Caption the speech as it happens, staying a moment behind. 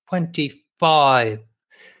25.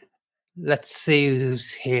 Let's see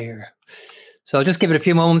who's here. So I'll just give it a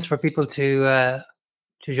few moments for people to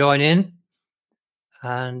join in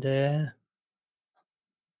and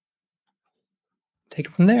take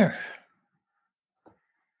it from there.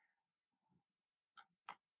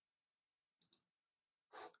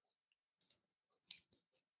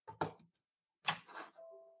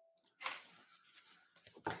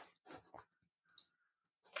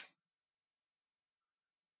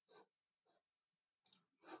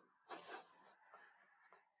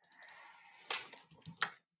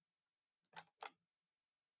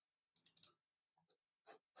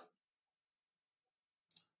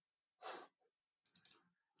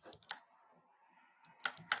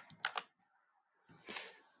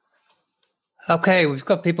 Okay, we've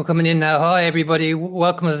got people coming in now. Hi, everybody.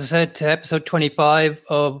 Welcome, as I said, to episode 25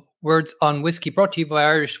 of Words on Whiskey, brought to you by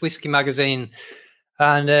Irish Whiskey Magazine.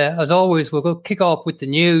 And as always, we'll go kick off with the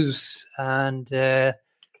news and a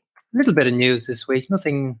little bit of news this week.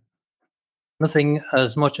 Nothing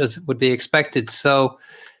as much as would be expected. So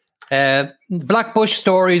the Black Bush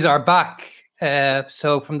stories are back.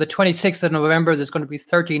 So from the 26th of November, there's going to be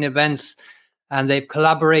 13 events, and they've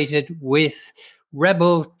collaborated with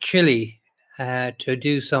Rebel Chili to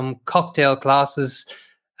do some cocktail classes,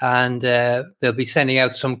 and they'll be sending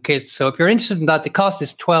out some kits. So if you're interested in that, the cost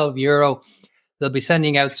is €12. They'll be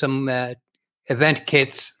sending out some event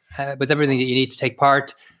kits with everything that you need to take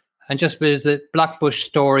part, and just visit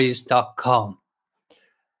blackbushstories.com.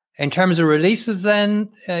 In terms of releases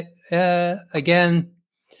then, again,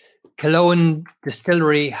 Killowen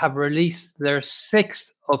Distillery have released their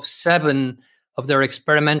 6th of 7 of their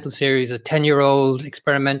experimental series, a 10-year-old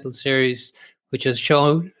experimental series, which has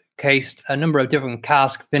showcased a number of different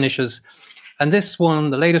cask finishes. And this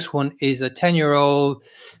one, the latest one, is a 10-year-old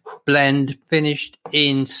blend finished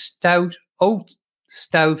in oat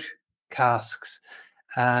stout casks.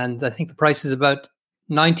 And I think the price is about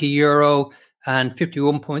 €90 and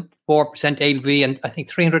 51.4% ABV, and I think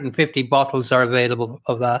 350 bottles are available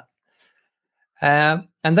of that.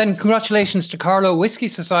 And then congratulations to Carlow Whiskey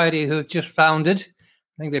Society, who just founded.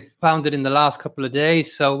 I think they founded in the last couple of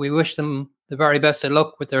days. So we wish them the very best of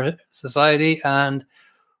luck with their society, and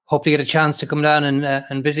hope to get a chance to come down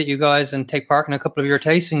and visit you guys and take part in a couple of your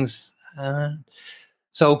tastings.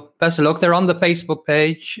 So best of luck. They're on the Facebook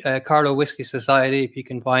page, Carlow Whiskey Society, if you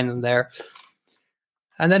can find them there.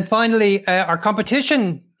 And then finally, our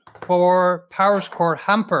competition for Powerscourt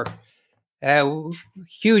Hamper.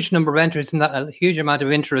 Huge number of entries in that, a huge amount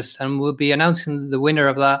of interest, and we'll be announcing the winner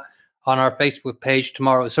of that on our Facebook page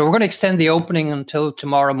tomorrow. So we're going to extend the opening until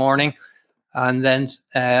tomorrow morning, and then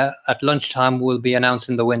at lunchtime we'll be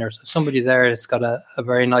announcing the winner. So somebody there has got a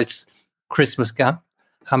very nice Christmas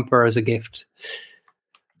hamper as a gift.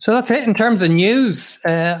 So that's it in terms of news.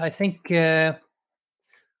 I think we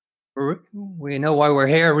know why we're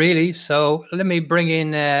here, really. So let me bring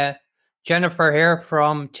in Jennifer here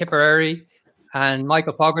from Tipperary and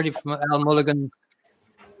Michael Fogarty from Al Mulligan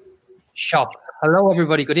Shop. Hello,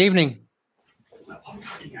 everybody. Good evening.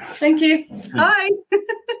 Thank you. Hi.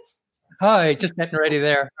 Hi. Just getting ready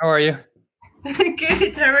there. How are you?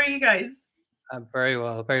 Good. How are you guys? I'm very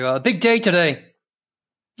well. Very well. A big day today.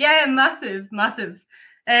 Yeah, massive.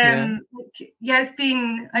 It's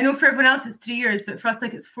been, I know for everyone else it's 3 years, but for us,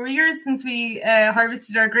 it's 4 years since we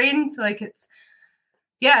harvested our grain. So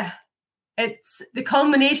it's the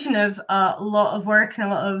culmination of a lot of work and a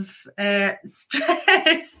lot of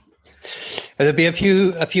stress. Will there be a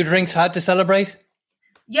few drinks had to celebrate?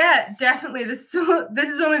 Yeah, definitely. This is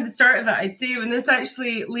only the start of it, I'd say. When this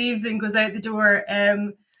actually leaves and goes out the door, I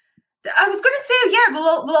was going to say,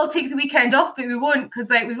 we'll all take the weekend off, but we won't, because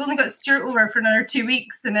we've only got Stuart over for another 2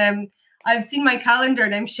 weeks, and I've seen my calendar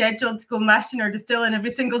and I'm scheduled to go mashing or distilling every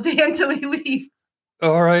single day until he leaves.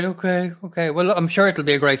 All right, okay. Well, I'm sure it'll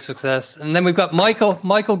be a great success. And then we've got Michael.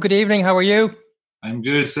 Michael, good evening. How are you? I'm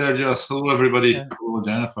good, Sergio. Hello, everybody. Yeah. Hello,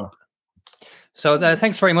 Jennifer. So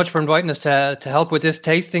thanks very much for inviting us to help with this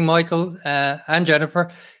tasting, Michael and Jennifer.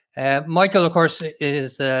 Michael, of course,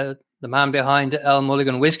 is the man behind Al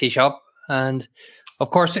Mulligan Whiskey Shop. And, of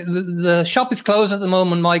course, the shop is closed at the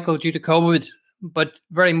moment, Michael, due to COVID, but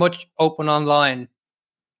very much open online.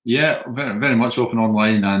 Yeah, very, very much open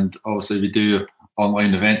online. And obviously we do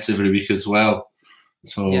online events every week as well.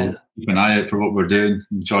 So keep an eye out for what we're doing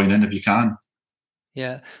and join in if you can.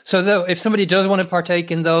 Yeah. So if somebody does want to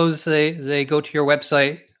partake in those, they go to your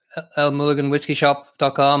website,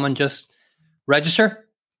 almulliganwhiskeyshop.com, and just register?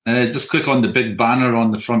 Just click on the big banner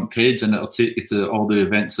on the front page and it'll take you to all the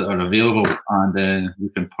events that are available, and then you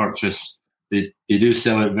can purchase. They do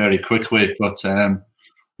sell it very quickly, but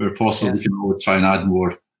where possible we can always try and add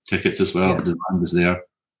more tickets as well. The demand is there.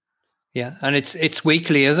 Yeah, and it's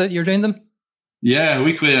weekly, is it? You're doing them? Yeah,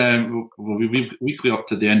 weekly. We'll be weekly up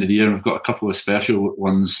to the end of the year. We've got a couple of special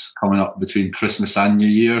ones coming up between Christmas and New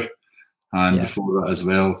Year, and before that as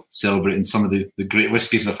well, celebrating some of the great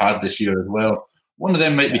whiskies we've had this year as well. One of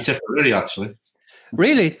them might be Tipperary, actually.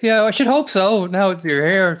 Really? Yeah, I should hope so. Now that you're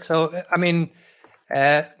here, so I mean,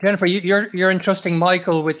 Jennifer, you're entrusting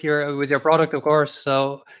Michael with your product, of course.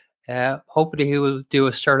 So hopefully he will do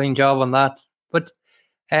a sterling job on that. But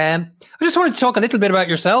I just wanted to talk a little bit about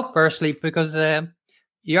yourself, firstly, because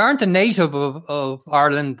you aren't a native of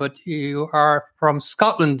Ireland, but you are from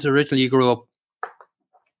Scotland originally. You grew up.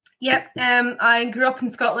 Yep, I grew up in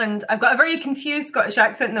Scotland. I've got a very confused Scottish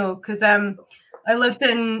accent though, because I lived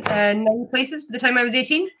in 9 places by the time I was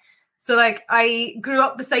 18. So like I grew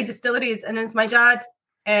up beside distilleries, and as my dad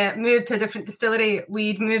moved to a different distillery,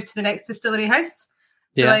 we'd moved to the next distillery house.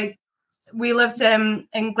 So like we lived in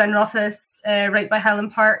Glenrothes, right by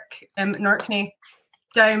Highland Park, in Orkney,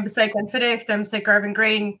 down beside Glenfiddich, down beside Garvan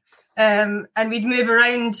Grange. And we'd move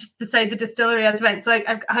around beside the distillery as we went. So like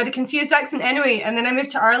I had a confused accent anyway, and then I moved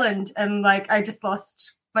to Ireland, and like I just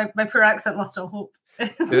lost my poor accent, lost all hope.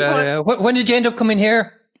 When did you end up coming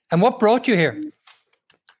here, and what brought you here?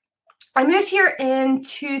 I moved here in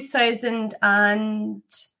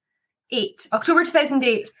 2008, October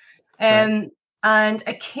 2008. And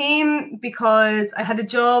I came because I had a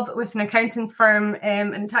job with an accountant's firm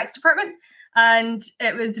in the tax department, and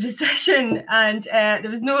it was the recession, and there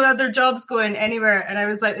was no other jobs going anywhere. And I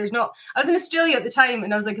was like, I was in Australia at the time,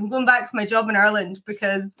 and I was like, I'm going back for my job in Ireland,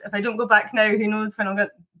 because if I don't go back now, who knows when I'll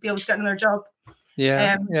be able to get another job. So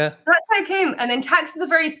that's how I came. And then tax is a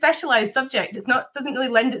very specialized subject. Doesn't really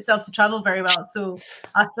lend itself to travel very well. So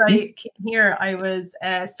after I came here, I was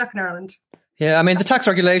stuck in Ireland. Yeah, I mean, the tax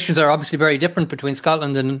regulations are obviously very different between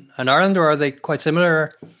Scotland and Ireland, or are they quite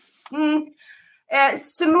similar?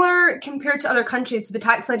 Similar compared to other countries. So the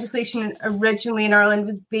tax legislation originally in Ireland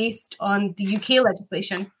was based on the UK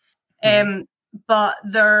legislation. But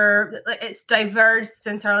it's diverged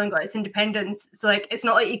since Ireland got its independence. So like it's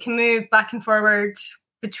not like you can move back and forward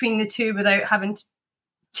between the two without having to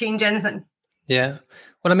change anything. Yeah.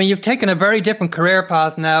 Well, I mean, you've taken a very different career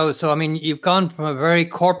path now. So, I mean, you've gone from a very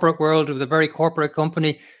corporate world with a very corporate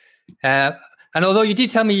company. And although you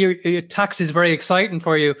did tell me your tax is very exciting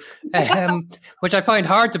for you, which I find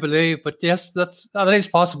hard to believe, but yes, that is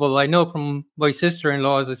possible. I know from my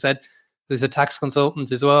sister-in-law, as I said, who's a tax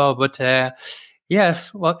consultant as well. But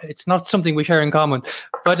yes, well, it's not something we share in common.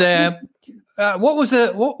 But what was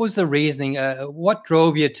the reasoning? What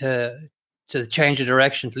drove you to change the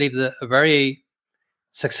direction, to leave a very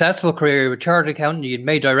successful career with chartered accountant, you'd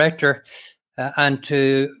made director, and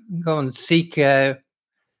to go and seek a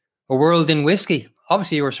world in whiskey?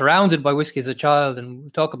 Obviously, you were surrounded by whiskey as a child, and we'll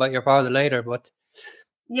talk about your father later. But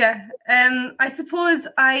yeah, I suppose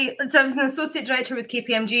I was an associate director with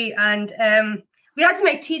KPMG, and we had an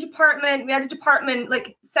IT department. We had a department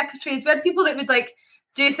like secretaries. We had people that would like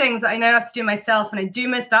do things that I now have to do myself, and I do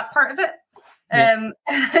miss that part of it. I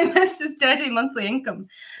miss the steady monthly income.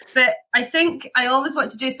 But I think I always want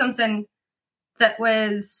to do something of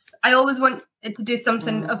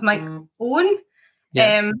my own.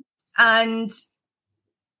 And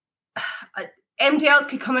MD else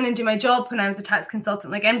could come in and do my job when I was a tax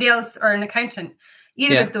consultant, like MD else or an accountant.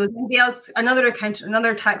 Either of those, MD else, another accountant,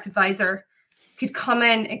 another tax advisor could come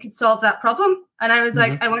in and could solve that problem. And I was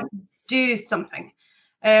like, I want to do something.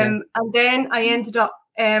 And then I ended up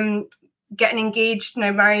getting engaged, and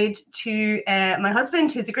I married to my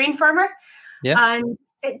husband, who's a grain farmer. And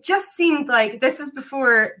it just seemed like, this is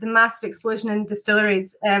before the massive explosion in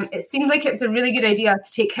distilleries. It seemed like it was a really good idea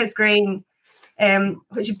to take his grain,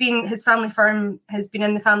 which had been his family farm, has been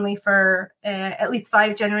in the family for at least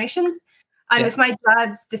 5 generations. And with my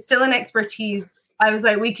dad's distilling expertise, I was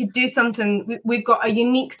like, we could do something. We've got a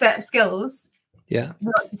unique set of skills.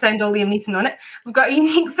 Not to sound all Liam Neeson on it. We've got a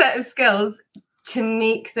unique set of skills to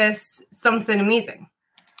make this something amazing.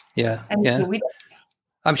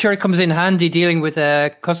 I'm sure it comes in handy dealing with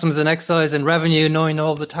customs and excise and revenue, knowing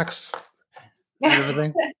all the tax and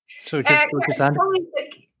everything. So it just handy.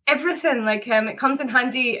 Like everything, like it comes in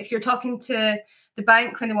handy if you're talking to the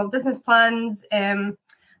bank when they want business plans.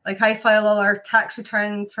 Like I file all our tax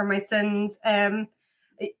returns for my sins.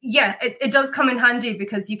 It does come in handy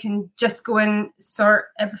because you can just go and sort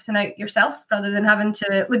everything out yourself rather than having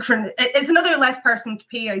to look for. It's another less person to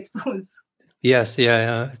pay, I suppose. Yes,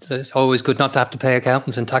 it's always good not to have to pay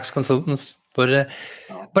accountants and tax consultants. But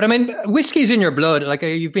I mean, whiskey's in your blood. Like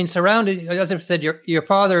you've been surrounded, as I've said, your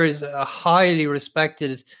father is a highly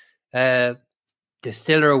respected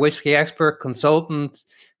distiller, whiskey expert, consultant.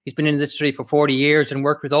 He's been in the industry for 40 years and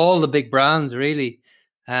worked with all the big brands, really.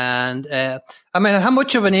 And I mean, how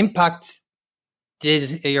much of an impact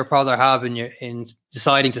did your father have in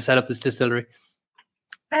deciding to set up this distillery?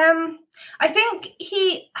 I think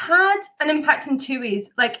he had an impact in two ways.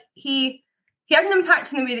 Like he had an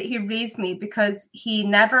impact in the way that he raised me, because he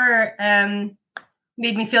never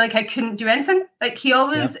made me feel like I couldn't do anything. Like he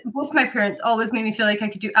always, both my parents always made me feel like I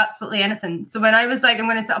could do absolutely anything. So when I was like, I'm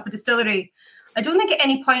going to set up a distillery, I don't think at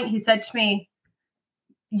any point he said to me,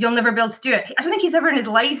 you'll never be able to do it. I don't think he's ever in his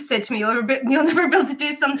life said to me, you'll never be able to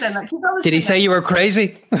do something. Like did he say you were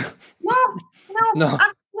crazy? No.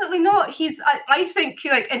 Absolutely not. I think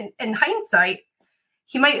like in hindsight,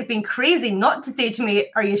 he might have been crazy not to say to me,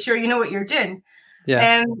 are you sure you know what you're doing?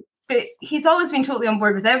 Yeah. But he's always been totally on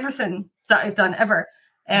board with everything that I've done ever.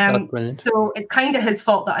 So it's kind of his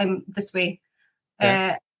fault that I'm this way.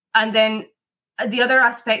 Yeah. And then the other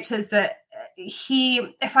aspect is that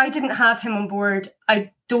if I didn't have him on board,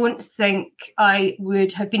 I don't think I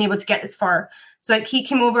would have been able to get this far. So like he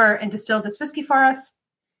came over and distilled this whiskey for us.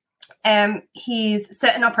 He's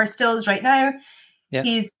setting up our stills right now. Yeah.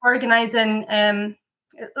 He's organizing.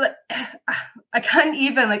 I can't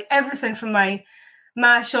even, like, everything from my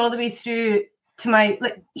mash all the way through to my,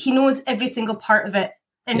 like, he knows every single part of it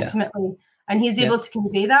intimately, and he's able to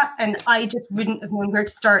convey that. And I just wouldn't have known where to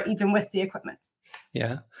start, even with the equipment.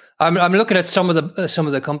 Yeah, I'm looking at some of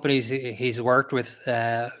the companies he's worked with.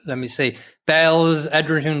 Let me see: Bell's,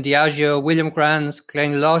 Edrington, Diageo, William Grant's,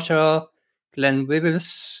 Glenlawshaw,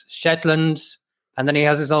 Glenwivis, Shetland, and then he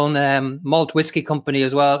has his own malt whiskey company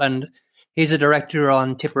as well, and he's a director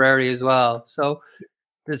on Tipperary as well. So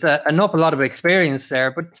there's an awful lot of experience there.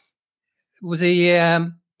 But was he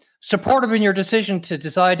supportive in your decision to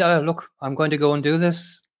decide, look, I'm going to go and do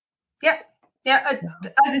this? Yeah. As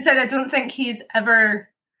I said, I don't think he's ever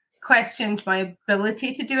questioned my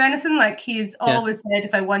ability to do anything. Like he's always said,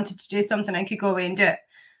 if I wanted to do something, I could go away and do it.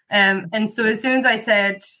 And so as soon as I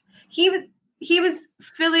said, he was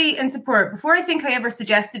fully in support. Before I think I ever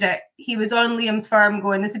suggested it, he was on Liam's farm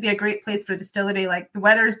going, this would be a great place for a distillery. Like the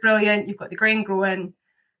weather's brilliant. You've got the grain growing.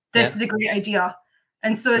 This is a great idea.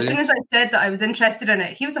 And so as soon as I said that I was interested in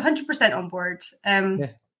it, he was 100% on board.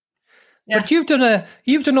 But you've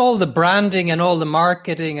done all the branding and all the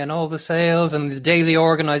marketing and all the sales and the daily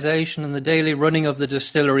organization and the daily running of the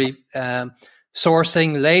distillery,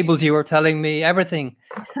 sourcing, labels, you were telling me, everything.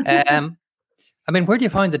 I mean, where do you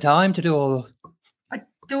find the time to do all those? I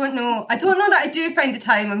don't know that I do find the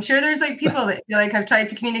time. I'm sure there's like people that feel like I've tried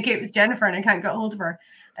to communicate with Jennifer and I can't get hold of her.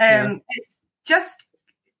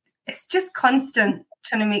 It's just constant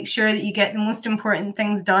trying to make sure that you get the most important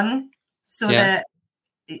things done so that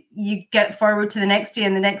you get forward to the next day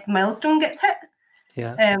and the next milestone gets hit.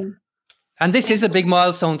 Yeah. And this is a big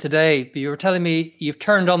milestone today. But you were telling me you've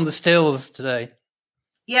turned on the stills today.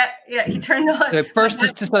 Yeah, he turned on. The first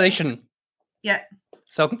distillation. Yeah.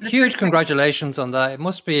 So huge congratulations on that. It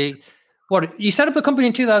must be, what, you set up the company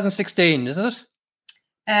in 2016, isn't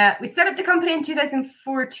it? We set up the company in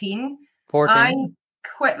 2014. I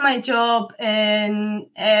quit my job in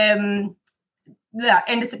end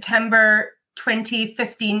of September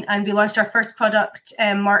 2015, and we launched our first product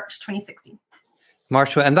in March 2016.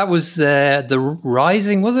 And that was the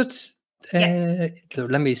Rising, was it? Yeah.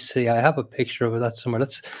 Let me see. I have a picture of that somewhere.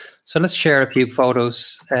 Let's share a few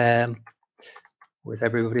photos with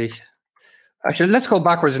everybody. Actually, let's go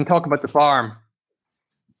backwards and talk about the farm.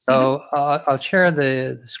 So I'll share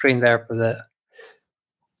the screen there for the.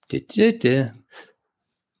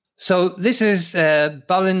 So this is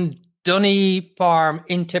Ballindunny Farm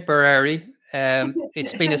in Tipperary.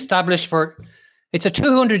 It's been established it's a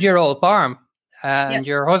 200-year-old farm, and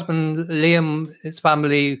your husband Liam, his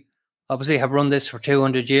family, obviously have run this for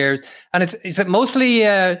 200 years. And is it mostly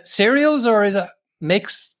cereals or is it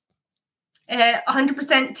mixed?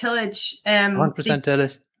 100% tillage. 100%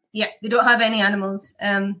 tillage. Yeah, they don't have any animals.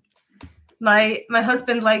 My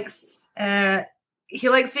husband likes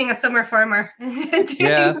being a summer farmer.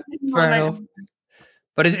 Yeah, fair enough.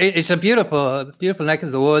 But it's a beautiful neck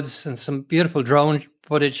of the woods and some beautiful drone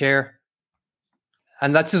footage here.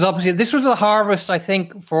 And this was a harvest, I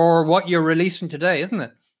think, for what you're releasing today, isn't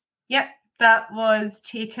it? Yep, that was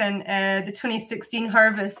taken the 2016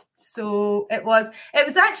 harvest. So it was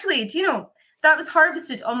actually, do you know, that was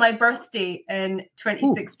harvested on my birthday in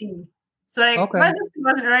 2016. Ooh. So my husband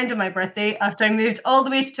wasn't around on my birthday after I moved all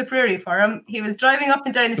the way to Tipperary for him. He was driving up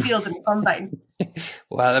and down the field in the combine.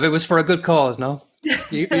 Well, if it was for a good cause, no?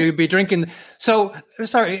 You'd be drinking. So,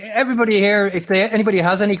 sorry, everybody here, if anybody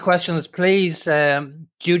has any questions, please do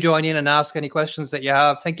join in and ask any questions that you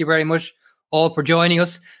have. Thank you very much, all for joining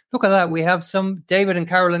us. Look at that. We have some David and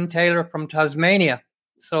Carolyn Taylor from Tasmania.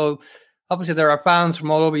 So obviously there are fans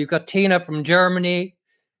from all over. You've got Tina from Germany,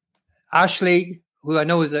 Ashley, who I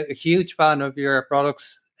know is a huge fan of your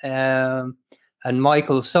products, and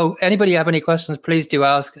Michael. So anybody have any questions, please do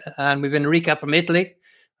ask. And we've Enrica from Italy.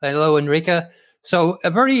 Hello, Enrica. So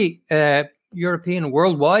a very European,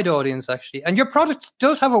 worldwide audience, actually. And your product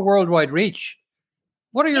does have a worldwide reach.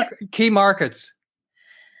 What are your key markets?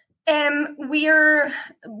 We're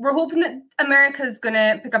hoping that America is going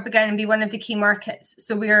to pick up again and be one of the key markets.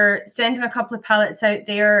 So we're sending a couple of pallets out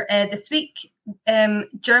there this week.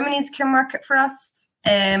 Germany's a key market for us.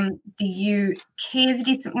 The UK is a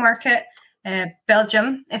decent market.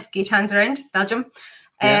 Belgium, if Gaetan's around, Belgium.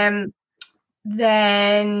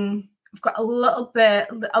 Then we've got a little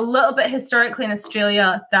bit historically in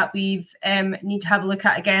Australia that we've need to have a look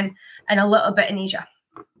at again, and a little bit in Asia.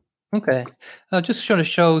 Okay. Just trying to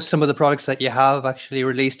show some of the products that you have actually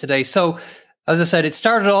released today. So, as I said, it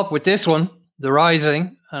started off with this one, the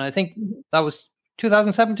Rising, and I think that was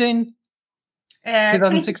 2017?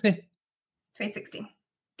 2016?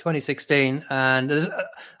 2016. And there's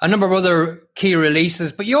a number of other key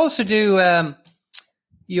releases, but you also do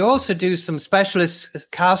some specialist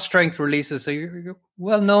cast strength releases. So you're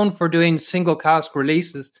well known for doing single cask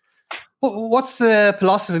releases. What's the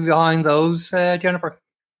philosophy behind those, Jennifer?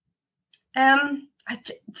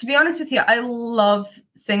 To be honest with you, I love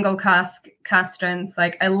single cast strengths.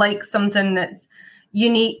 Like, I like something that's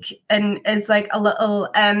unique and is like a little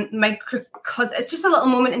because it's just a little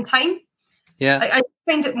moment in time. Yeah, I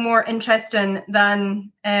find it more interesting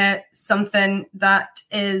than something that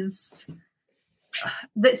is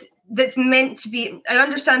that's meant to be. I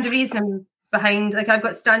understand the reasoning behind. Like, I've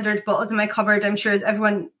got standard bottles in my cupboard. I'm sure as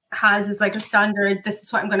everyone has is like a standard. This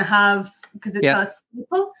is what I'm going to have because it's a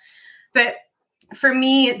staple. But for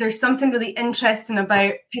me, there's something really interesting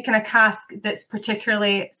about picking a cask that's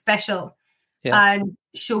particularly special and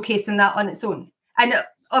showcasing that on its own. And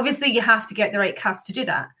obviously, you have to get the right cask to do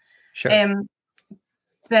that. Sure.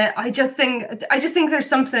 But I just think there's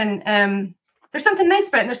something nice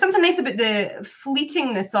about it. There's something nice about the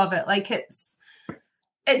fleetingness of it. Like, it's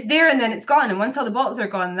there and then it's gone. And once all the bottles are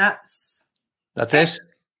gone, that's it.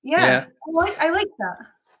 Yeah. I like that.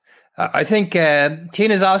 I think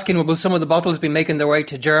Tina's asking, will some of the bottles be making their way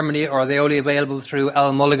to Germany, or are they only available through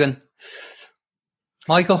Al Mulligan?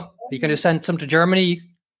 Michael, are you going to send some to Germany?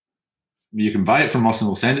 You can buy it from us and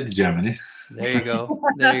we'll send it to Germany. There you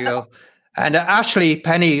go. And Ashley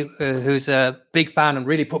Penny, who's a big fan and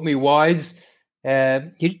really put me wise,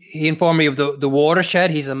 he informed me of the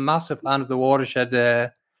Watershed. He's a massive fan of the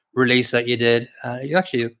Watershed release that you did. He's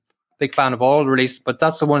actually a big fan of all the releases, but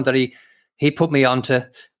that's the one that he put me onto.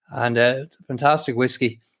 And fantastic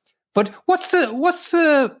whiskey. But what's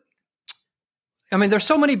the? I mean, there's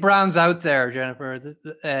so many brands out there, Jennifer.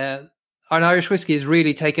 An Irish whiskey is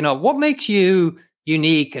really taken off. What makes you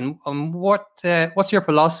unique, and what's your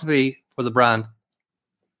philosophy for the brand?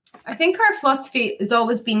 I think our philosophy has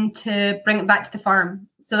always been to bring it back to the farm.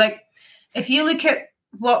 So, like, if you look at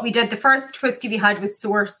what we did, the first whiskey we had was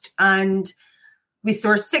sourced, and we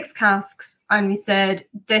sourced 6 casks, and we said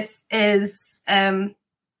this is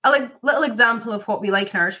a little example of what we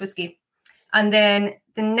like in Irish whiskey. And then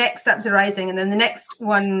the next steps are Rising, and then the next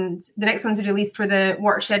ones we released were the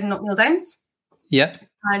Watershed and Knockmeal Downs. Yeah,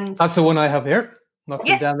 and that's the one I have here.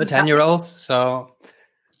 Knocking down the 10-year-old. So,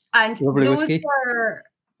 and those were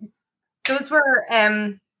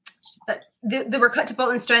they were cut to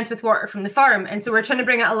bottling strength with water from the farm, and so we're trying to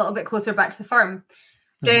bring it a little bit closer back to the farm.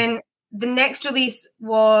 Mm-hmm. Then the next release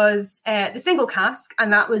was the single cask,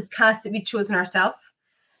 and that was cask that we'd chosen ourselves.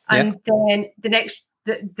 And then the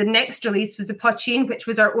next release was the Poitín, which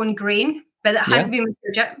was our own grain, but it hadn't been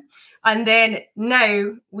matured yet. And then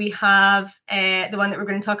now we have the one that we're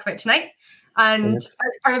going to talk about tonight. And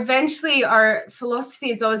eventually our philosophy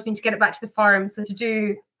has always been to get it back to the farm. So to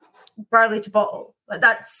do barley to bottle,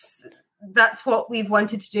 that's what we've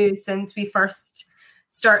wanted to do since we first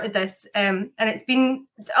started this. And it's been,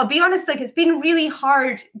 I'll be honest, like, it's been really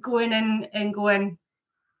hard going in and going.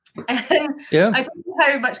 And I don't know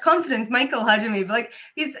how much confidence Michael had in me, but like,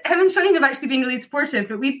 him and Shane have actually been really supportive,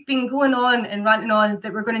 but we've been going on and ranting on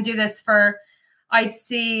that we're going to do this for, I'd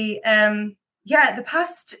say, the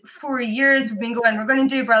past 4 years we've been going, we're going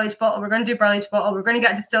to do barley to bottle, we're going to do barley to bottle, we're going to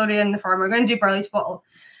get a distillery in the farm, we're going to do barley to bottle.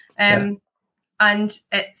 And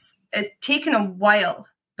it's taken a while,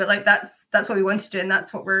 but like, that's what we want to do, and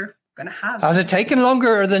that's what we're going to have. Has it taken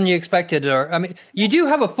longer than you expected? Or, I mean, you do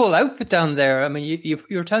have a full outfit down there. I mean, you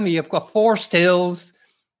were telling me you've got 4 stills.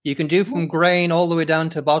 You can do from grain all the way down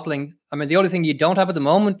to bottling. I mean, the only thing you don't have at the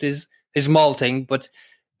moment is is malting, but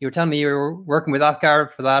you were telling me you were working with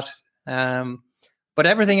Athgar for that. But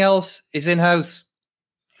everything else is in-house.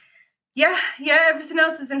 Yeah, everything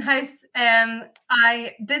else is in-house.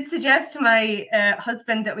 I did suggest to my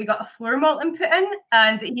husband that we got a floor malt input in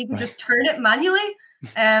and that he could just turn it manually.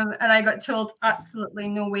 And I got told absolutely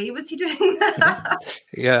no way was he doing that.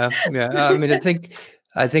 Yeah. I mean, I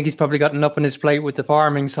think he's probably gotten up on his plate with the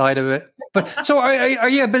farming side of it. But so are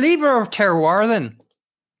you a believer of terroir then?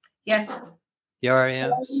 Yes. You are, yeah.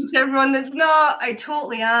 So to everyone that's not, I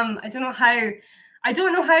totally am. I don't know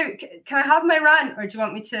how. Can I have my rant, or do you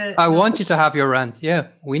want me to? I want you to have your rant. Yeah,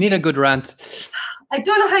 we need a good rant. I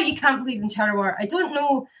don't know how you can't believe in terroir. I don't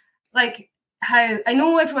know, how. I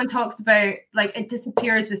know everyone talks about it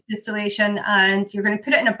disappears with distillation, and you're going to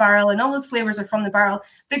put it in a barrel, and all those flavors are from the barrel.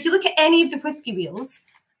 But if you look at any of the whiskey wheels,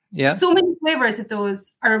 so many flavors of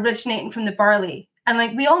those are originating from the barley.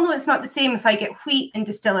 And we all know it's not the same if I get wheat and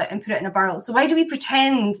distill it and put it in a barrel. So why do we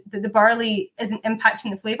pretend that the barley isn't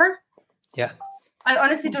impacting the flavor? Yeah. I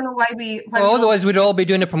honestly don't know why we. Otherwise, we'd all be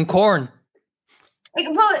doing it from corn.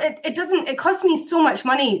 It doesn't. It costs me so much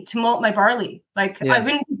money to malt my barley. I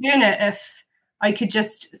wouldn't be doing it if I could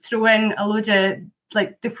just throw in a load of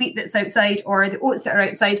the wheat that's outside or the oats that are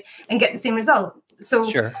outside and get the same result.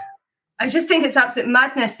 So sure. I just think it's absolute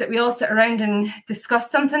madness that we all sit around and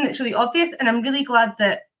discuss something that's really obvious. And I'm really glad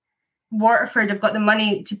that Waterford have got the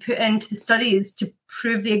money to put into the studies to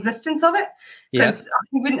prove the existence of it, because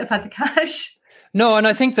we wouldn't have had the cash. No, and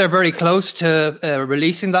I think they're very close to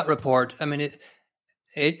releasing that report. I mean,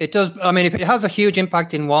 it does. I mean, if it has a huge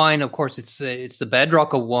impact in wine, of course, it's the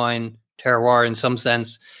bedrock of wine, terroir, in some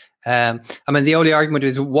sense. I mean, the only argument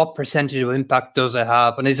is what percentage of impact does it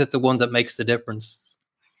have, and is it the one that makes the difference?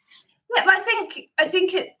 Yeah, but I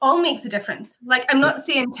think it all makes a difference. I'm not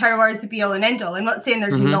saying terroir is the be all and end all. I'm not saying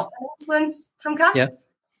there's not an influence from casks. Yeah.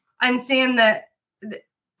 I'm saying that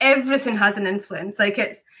everything has an influence.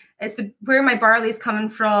 It's where my barley's coming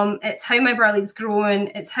from. It's how my barley's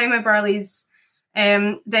growing. It's how my barley's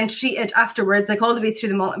then treated afterwards, all the way through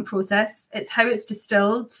the malting process. It's how it's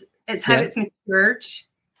distilled. It's how it's matured.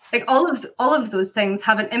 All of those things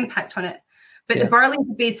have an impact on it. But the barley is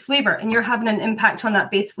the base flavor, and you're having an impact on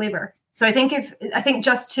that base flavor. So I think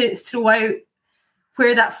just to throw out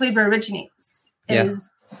where that flavor originates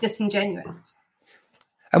is disingenuous.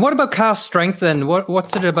 And what about cask strength then?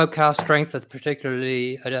 What's it about cask strength that's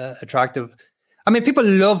particularly attractive? I mean, people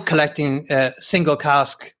love collecting single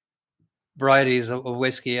cask varieties of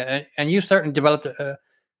whiskey, and you certainly developed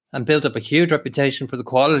and built up a huge reputation for the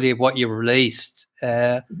quality of what you released.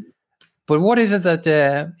 But what is it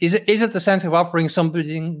that is it the sense of offering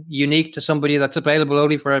something unique to somebody that's available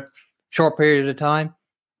only for a short period of time?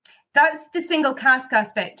 That's the single cask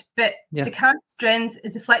aspect, but the cask strength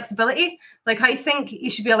is the flexibility. I think you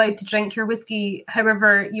should be allowed to drink your whiskey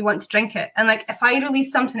however you want to drink it. And if I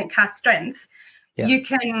release something at cask strength, you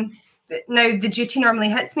can. Now the duty normally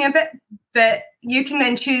hits me a bit, but you can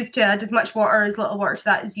then choose to add as much water, as little water to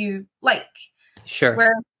that as you like. Sure.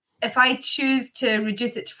 Where if I choose to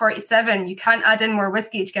reduce it to 47, you can't add in more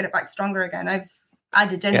whiskey to get it back stronger again. I've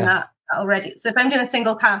added in that already. So if I'm doing a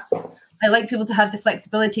single cask, I like people to have the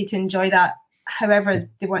flexibility to enjoy that however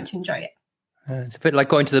they want to enjoy it. It's a bit like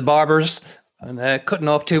going to the barbers and cutting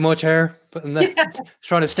off too much hair, and then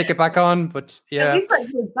trying to stick it back on. But at least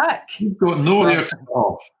that goes back. You've got no hair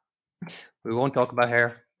off. We won't talk about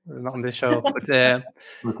hair. Not on this show. But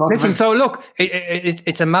listen, so look,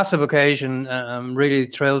 it's a massive occasion. I'm really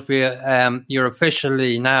thrilled for you. You're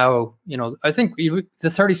officially now, I think the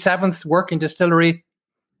 37th working distillery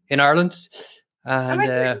in Ireland.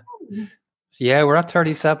 And we're at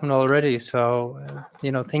 37 already. So,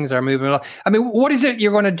 things are moving along. I mean, what is it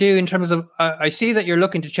you're going to do in terms of, I see that you're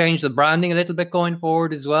looking to change the branding a little bit going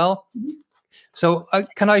forward as well. Mm-hmm. So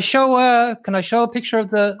can I show a picture of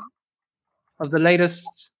the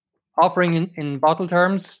latest offering in bottle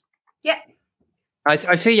terms? Yeah.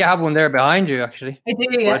 I see you have one there behind you, actually. I do,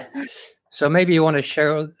 yeah. So maybe you want to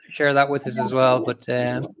share that with us as well. But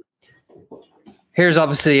here's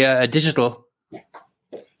obviously a digital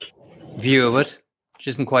view of it, which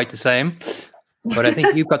isn't quite the same. But I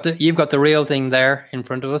think you've got the real thing there in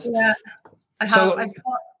front of us. Yeah, I have. So,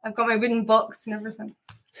 I've got my wooden box and everything.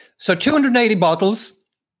 So 280 bottles.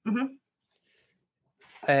 Mm-hmm.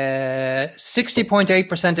 60.8%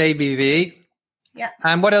 ABV. Yeah.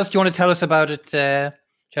 And what else do you want to tell us about it,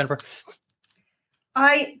 Jennifer?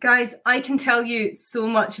 I can tell you so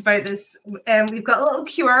much about this. We've got a little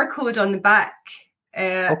QR code on the back.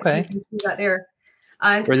 Okay. You can see that there.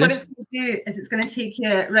 And Brilliant. what it's going to do is it's going to take you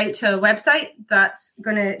right to a website that's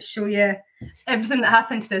going to show you everything that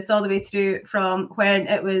happened to this all the way through from when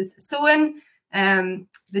it was sown,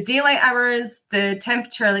 the daylight hours, the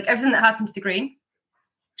temperature, like everything that happened to the grain.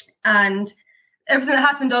 And everything that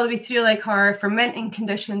happened all the way through, like our fermenting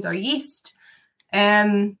conditions, our yeast,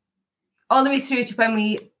 all the way through to when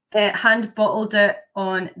we hand bottled it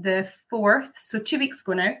on the 4th, so 2 weeks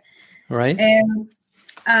ago now. Right.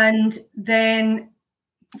 And then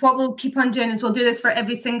what we'll keep on doing is we'll do this for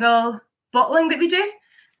every single bottling that we do.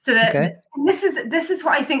 So that this is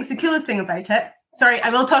what I think is the coolest thing about it. Sorry, I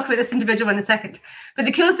will talk about this individual in a second. But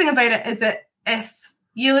the coolest thing about it is that if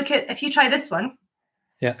you try this one,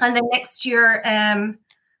 yeah, and then next year I'll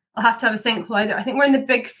have to have a think. Well, I think we're in the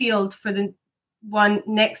big field for the one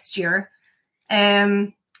next year.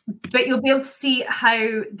 But you'll be able to see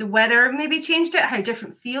how the weather maybe changed it, how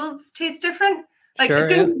different fields taste different. Like, it's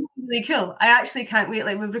going to be really cool. I actually can't wait.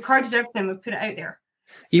 Like, we've recorded everything, we've put it out there.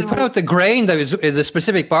 You put out the grain that was the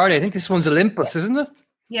specific barley. I think this one's Olympus, isn't it?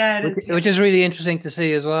 Yeah, it is. Which is really interesting to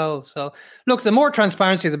see as well. So, look, the more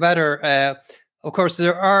transparency, the better. Of course,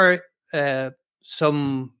 there are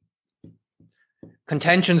some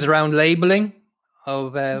contentions around labelling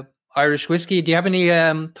of Irish whiskey. Do you have any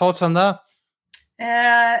thoughts on that?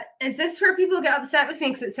 Is this where people get upset with me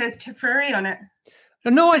because it says Tipperary on it?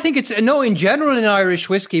 No, I think it's in general in Irish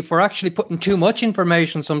whiskey, if we're actually putting too much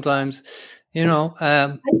information sometimes,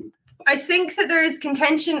 I think that there is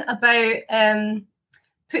contention about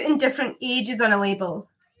putting different ages on a label.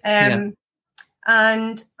 And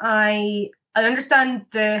I understand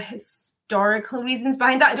the historical reasons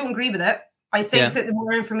behind that. I don't agree with it. I think that the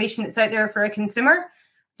more information that's out there for a consumer,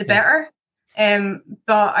 the better.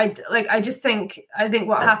 But I think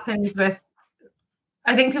what happens with,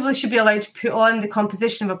 I think people should be allowed to put on the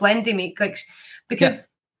composition of a blend they make, because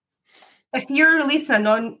if you're releasing a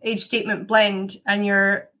non-age statement blend and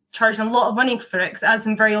you're charging a lot of money for it, 'cause it has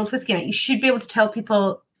some very old whiskey in it, you should be able to tell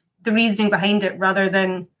people the reasoning behind it rather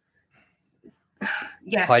than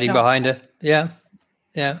hiding behind it. Yeah.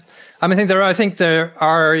 I think there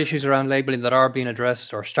are issues around labeling that are being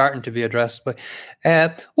addressed or starting to be addressed. But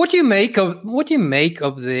what do you make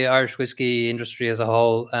of the Irish whiskey industry as a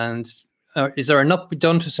whole? And is there enough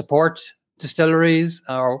done to support distilleries?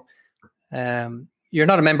 Or you're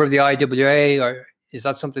not a member of the IWA, or is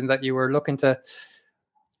that something that you were looking to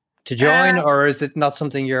join, or is it not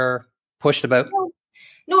something you're pushed about?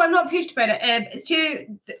 No, I'm not pushed about it.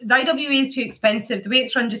 The IWA is too expensive. The way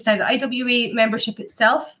it's run just now, the IWA membership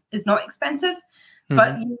itself is not expensive,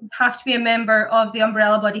 but you have to be a member of the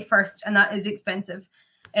umbrella body first, and that is expensive.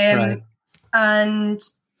 Right. And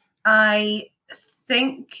I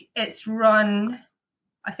think it's run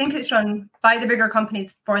by the bigger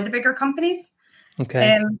companies for the bigger companies.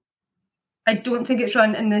 Okay. I don't think it's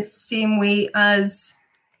run in the same way as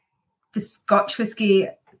the Scotch Whisky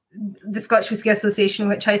Association,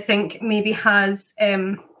 which I think maybe has,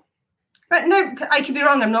 but no, I could be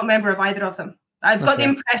wrong. I'm not a member of either of them. I've got the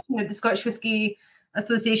impression that the Scotch Whisky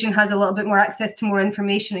Association has a little bit more access to more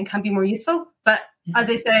information and can be more useful. But as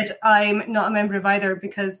I said, I'm not a member of either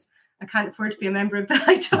because I can't afford to be a member of the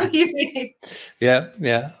IWA.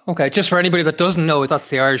 Yeah. Okay. Just for anybody that doesn't know, that's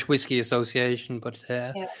the Irish Whisky Association. But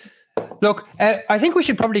look, I think we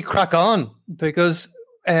should probably crack on because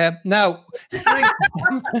now,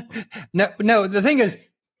 the thing is,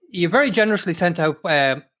 you very generously sent out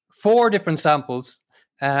 4 different samples,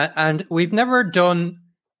 and we've never done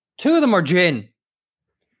 2 of them are gin.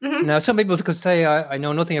 Mm-hmm. Now, some people could say I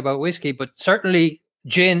know nothing about whiskey, but certainly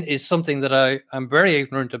gin is something that I'm very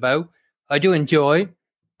ignorant about. I do enjoy,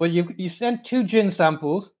 but you sent 2 gin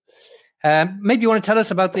samples. Maybe you want to tell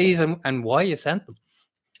us about these and why you sent them.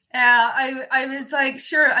 I was like,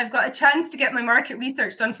 sure, I've got a chance to get my market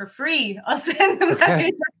research done for free. I'll send them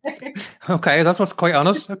out. Okay, that's what's quite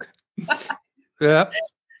honest. Okay. Yeah.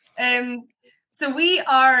 So we've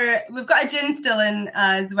got a gin still in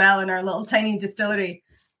as well in our little tiny distillery,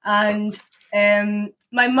 and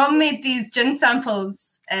my mum made these gin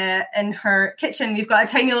samples in her kitchen. We've got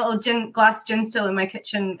a tiny little glass gin still in my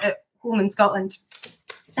kitchen at home in Scotland,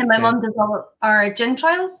 and my mum does all our gin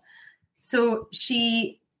trials. So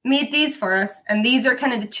she made these for us, and these are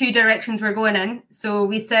kind of the 2 directions we're going in. So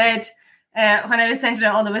we said when I was sending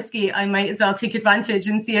out all the whiskey, I might as well take advantage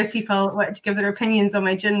and see if people wanted to give their opinions on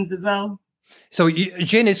my gins as well. So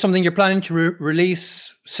gin is something you're planning to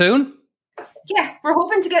release soon? Yeah, we're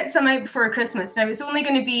hoping to get some out before Christmas. Now, it's only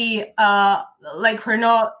going to be we're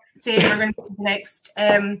not saying we're going to do the next.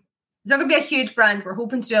 It's not going to be a huge brand. We're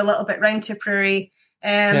hoping to do a little bit round Tipperary.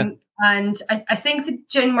 And I think the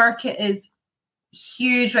gin market is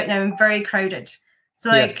huge right now and very crowded. So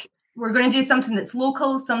like we're going to do something that's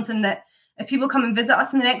local, something that if people come and visit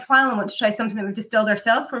us in the next while and want to try something that we've distilled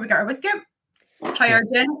ourselves before we get our whiskey, try our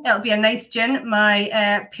gin. It'll be a nice gin.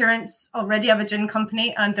 My parents already have a gin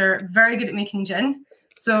company and they're very good at making gin.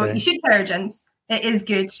 So you should try our gins. It is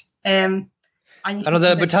good. I know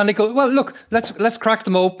the botanical. Well, look, let's crack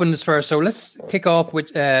them open first. So let's kick off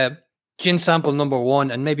with gin sample number 1,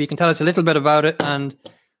 and maybe you can tell us a little bit about it. And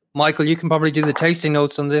Michael, you can probably do the tasting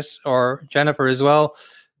notes on this, or Jennifer as well.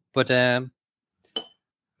 But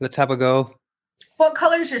let's have a go. What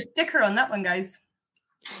color is your sticker on that one, guys?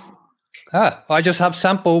 I just have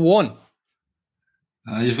sample 1.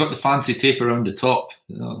 You've got the fancy tape around the top.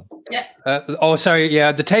 Yeah. Sorry.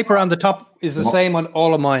 Yeah, the tape around the top is the same on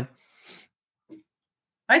all of mine.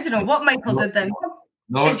 I don't know what Michael did then.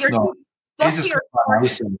 No, it's not.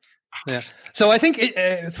 Yeah. So I think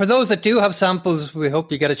for those that do have samples, we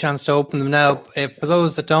hope you get a chance to open them now. For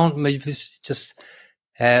those that don't, maybe just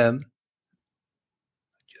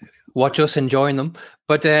watch us enjoying them.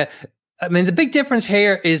 But I mean, the big difference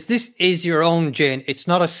here is this is your own gin. It's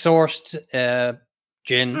not a sourced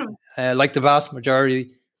gin like the vast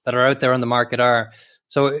majority that are out there on the market are.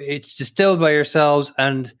 So it's distilled by yourselves,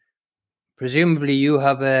 and presumably you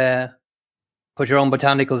have put your own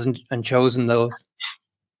botanicals and chosen those.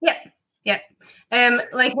 Yeah.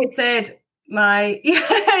 Like I said,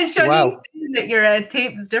 Shawnee's saying that your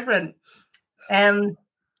tape's different.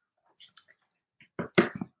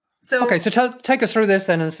 So take us through this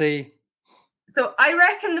then and see. So I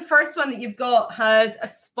reckon the first one that you've got has a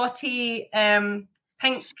spotty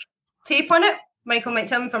pink tape on it. Michael might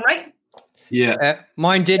tell me if I'm right. Yeah.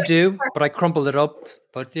 Mine did do, but I crumpled it up.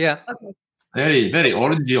 But yeah. Okay. Very, very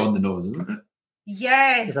orangey on the nose, isn't it?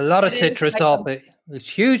 Yes. There's a lot of citrus off it. It's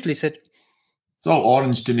hugely citrus. It's all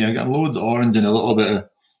orange to me. I got loads of orange and a little bit of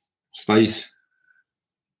spice.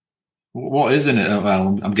 What is in it?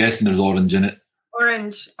 Well, I'm guessing there's orange in it.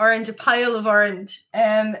 Orange, a pile of orange.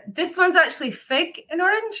 This one's actually fig in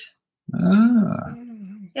orange.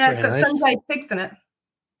 Yeah, it's got sun-dried figs in it.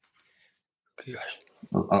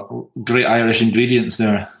 Great Irish ingredients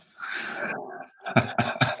there.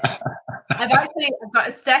 I've got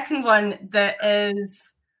a second one that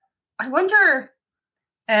is. I wonder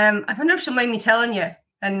if she'll mind me telling you.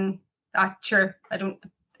 And sure, I don't.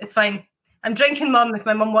 It's fine. I'm drinking, Mum. If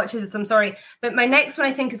my mum watches this, I'm sorry. But my next one,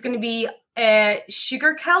 I think, is going to be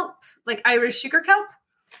sugar kelp, like Irish sugar kelp.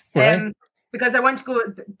 Right. Because I want to go.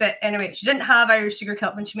 But anyway, she didn't have Irish sugar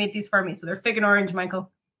kelp when she made these for me, so they're fig and orange,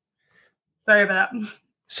 Michael. Sorry about that.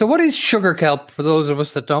 So, what is sugar kelp for those of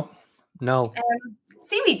us that don't know?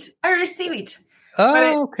 Seaweed, Irish seaweed.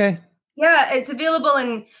 Oh, okay. Yeah, it's available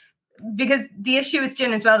in. Because the issue with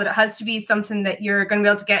gin as well, that it has to be something that you're going to be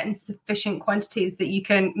able to get in sufficient quantities that you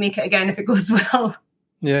can make it again if it goes well.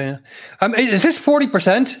 Yeah. Is this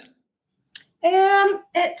 40%?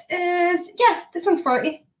 It is. Yeah, this one's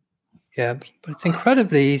 40. Yeah, but it's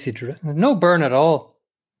incredibly easy to. No burn at all.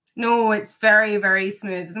 No, it's very, very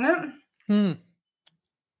smooth, isn't it? I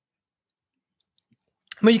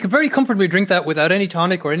mean, you could very comfortably drink that without any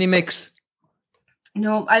tonic or any mix.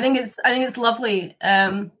 No, I think it's lovely.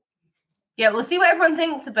 Yeah, we'll see what everyone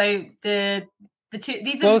thinks about the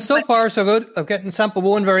two. So far so good. I'm getting sample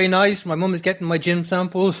 1, very nice. My mum is getting my gin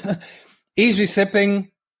samples. Easy sipping,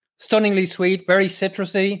 stunningly sweet, very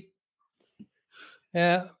citrusy.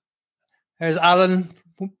 Yeah. There's Alan.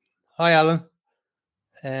 Hi, Alan.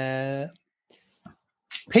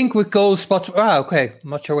 Pink with gold spots. Okay. I'm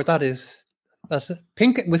not sure what that is. That's it.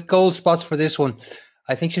 Pink with gold spots for this one.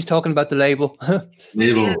 I think she's talking about the label.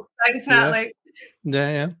 Label. Yeah, thanks, Natalie.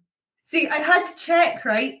 Yeah. See, I had to check,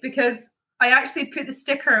 right? Because I actually put the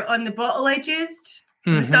sticker on the bottle I used,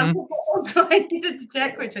 the sample bottle, so I needed to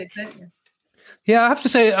check which I did. Yeah, I have to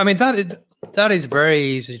say, I mean, that is very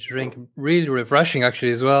easy to drink. Really refreshing,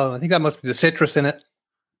 actually, as well. I think that must be the citrus in it.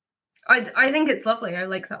 I think it's lovely. I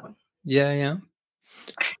like that one. Yeah.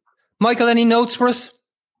 Michael, any notes for us?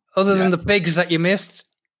 Other than the figs that you missed?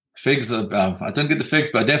 Figs, I didn't get the figs,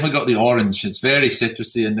 but I definitely got the orange. It's very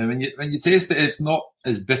citrusy, and when you taste it, it's not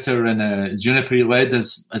as bitter and junipery led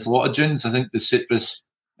as a lot of gins. I think the citrus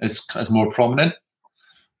is more prominent.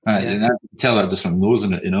 And I can tell that just from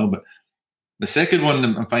nosing it, But the second one,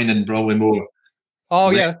 I'm finding probably more.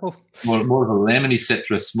 More of a lemony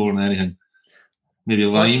citrus more than anything. Maybe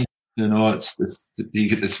lime. It's you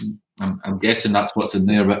get this. I'm guessing that's what's in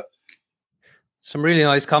there, but. Some really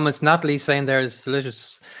nice comments. Natalie's saying there is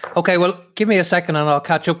delicious. Okay, well, give me a second and I'll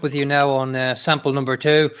catch up with you now on sample number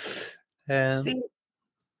 2. See,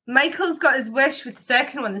 Michael's got his wish with the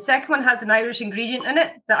second one. The second one has an Irish ingredient in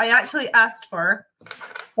it that I actually asked for,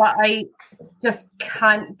 but I just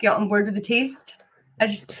can't get on board with the taste.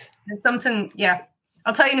 there's something. Yeah,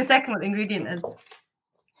 I'll tell you in a second what the ingredient is.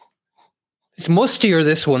 It's mustier,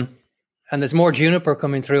 this one, and there's more juniper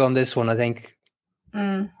coming through on this one, I think.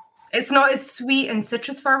 It's not as sweet and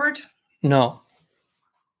citrus forward. No.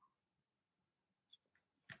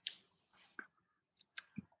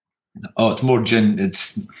 Oh, it's more gin.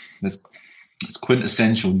 It's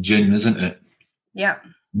quintessential gin, isn't it? Yeah.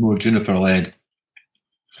 More juniper led.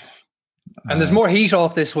 And there's more heat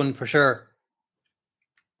off this one for sure.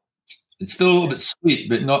 It's still a little bit sweet,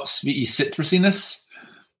 but not sweety citrusiness.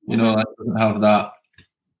 You know, it doesn't have that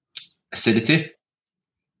acidity.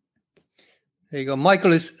 There you go.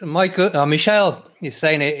 Michelle is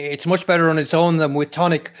saying it's much better on its own than with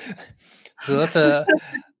tonic. So that's a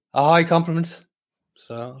high compliment.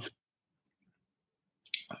 So,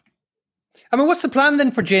 I mean, what's the plan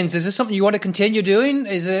then for gins? Is this something you want to continue doing?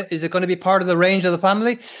 Is it going to be part of the range of the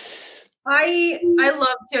family? I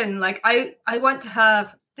love gin. Like I want to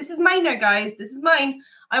have. This is mine now, guys. This is mine.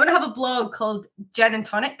 I want to have a blog called Gin and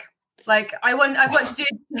Tonic. Like I've wanted to do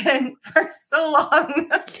gin for so long.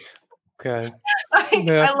 Okay. I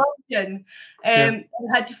love gin. I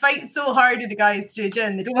had to fight so hard with the guys to do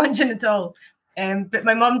gin. They don't want gin at all. But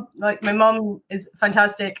my mom is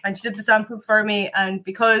fantastic, and she did the samples for me. And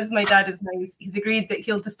because my dad is nice, he's agreed that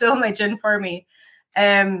he'll distill my gin for me.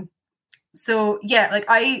 So yeah, like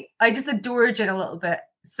I just adore gin a little bit.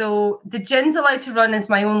 So the gin's allowed to run as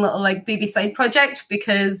my own little like baby side project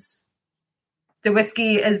because the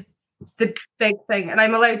whiskey is the big thing, and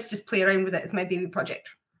I'm allowed to just play around with it as my baby project.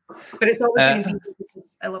 But it's always going to be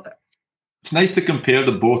because I love it. It's nice to compare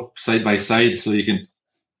them both side by side, so you can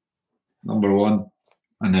number one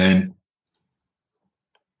and then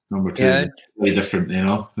number two. Yeah. Very different, you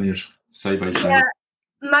know, when you're side by side.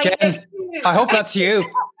 Jen, I hope that's you.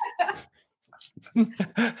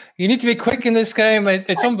 You need to be quick in this game.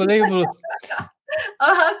 It's unbelievable.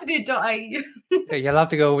 I'll have to do .ie. You'll have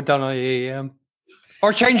to go with .ie,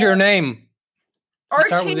 or change your name. Or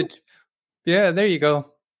start change. with it. Yeah, there you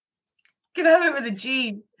go. Can I have it with a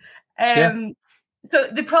G? So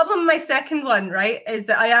the problem with my second one, right, is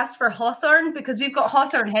that I asked for hawthorn because we've got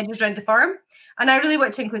hawthorn hedges around the farm, and I really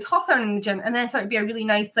want to include hawthorn in the gin, and then I thought it'd be a really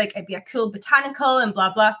nice, like it'd be a cool botanical and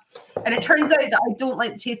blah blah. And it turns out that I don't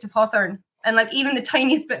like the taste of hawthorn, and like even the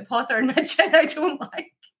tiniest bit of hawthorn in a gin, I don't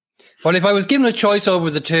like. Well, if I was given a choice over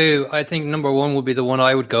the two, I think number one would be the one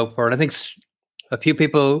I would go for, and I think a few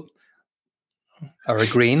people are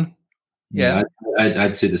agreeing. Yeah,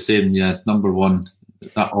 I'd say the same. Yeah, number one,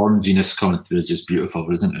 that oranginess coming through is just beautiful,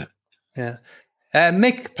 isn't it? Yeah.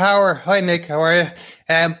 Mick Power, hi Mick, how are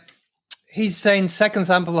you? He's saying second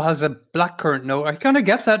sample has a blackcurrant note. I kind of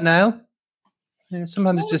get that now. Yeah,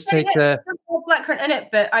 sometimes it just takes a blackcurrant in it,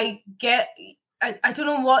 but I don't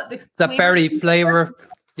know what the berry flavor.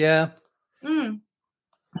 Yeah. Mm.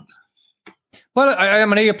 Well, I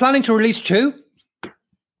mean, are you planning to release two?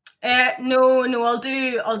 No,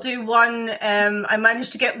 I'll do one. I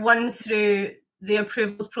managed to get one through the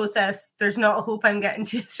approvals process. There's not a hope I'm getting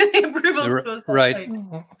to through the approvals process. Right.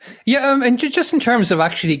 Yeah, and just in terms of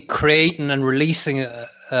actually creating and releasing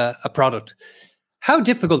a product, how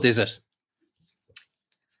difficult is it?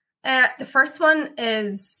 The first one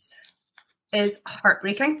is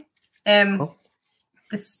heartbreaking.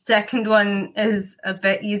 The second one is a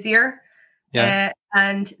bit easier. Yeah.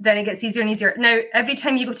 And then it gets easier and easier. Now, every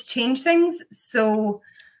time you go to change things, so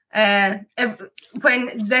when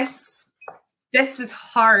this was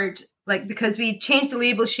hard, like because we changed the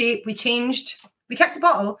label shape, we kept the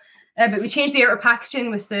bottle, but we changed the outer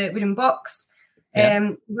packaging with the wooden box. We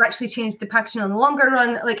actually changed the packaging on the longer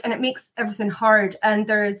run, and it makes everything hard. And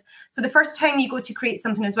so the first time you go to create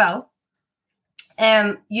something as well,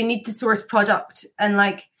 you need to source product, and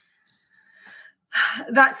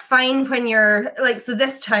that's fine when you're so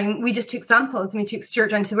this time we just took samples and we took Stuart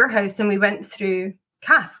down to the warehouse and we went through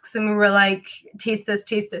casks and we were like, taste this,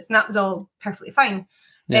 and that was all perfectly fine.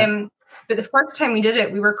 But the first time we did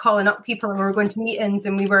it, we were calling up people and we were going to meetings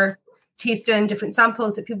and we were tasting different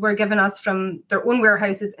samples that people were giving us from their own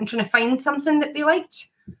warehouses and trying to find something that we liked.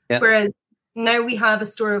 Whereas now we have a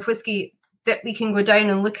store of whiskey that we can go down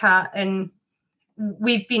and look at, and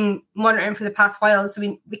we've been monitoring for the past while, so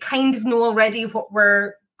we kind of know already what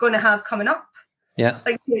we're going to have coming up. Yeah,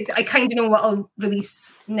 I kind of know what I'll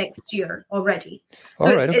release next year already. So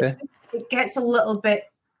it gets a little bit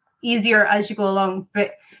easier as you go along.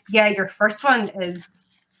 But yeah, your first one is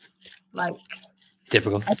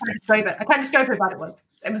difficult. I can't describe how bad it was.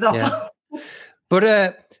 It was awful. Yeah.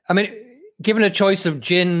 But I mean, given a choice of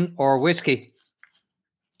gin or whiskey,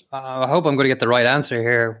 I hope I'm going to get the right answer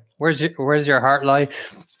here. Where's your heart lie?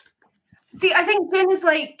 See, I think gin is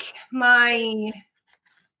like my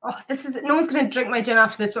no one's going to drink my gin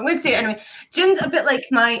after this, but I'm going to say it anyway. Gin's a bit like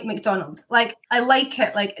my McDonald's. Like, I like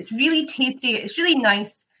it. Like, it's really tasty. It's really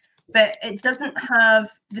nice, but it doesn't have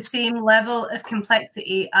the same level of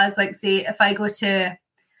complexity as, like, say, if I go to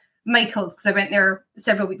Michael's, because I went there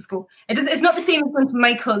several weeks ago. It's not the same as going to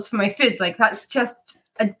Michael's for my food. Like, that's just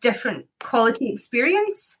a different quality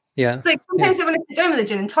experience. Yeah. It's like sometimes I want to sit down with a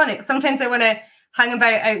gin and tonic. Sometimes I want to hang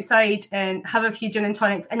about outside and have a few gin and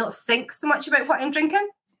tonics and not think so much about what I'm drinking.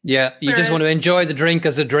 Yeah, you just want to enjoy the drink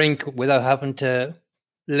as a drink without having to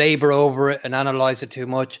labor over it and analyze it too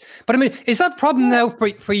much. But I mean, is that a problem now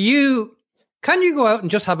for you? Can you go out and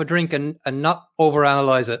just have a drink and not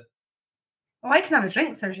overanalyze it? Oh, I can have a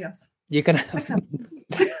drink, Sergios. You can.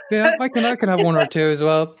 Yeah, I can have one or two as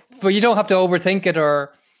well. But you don't have to overthink it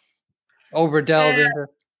or over delve into.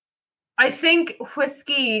 I think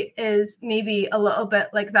whiskey is maybe a little bit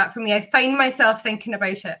like that for me. I find myself thinking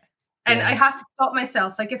about it. And I have to stop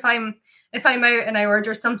myself. Like if I'm out and I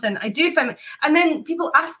order something, I do find, and then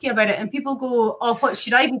people ask you about it, and people go, "Oh, what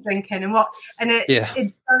should I be drinking?" And what, and it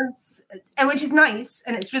does, and which is nice,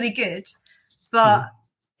 and it's really good. But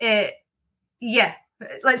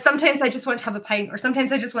like sometimes I just want to have a pint, or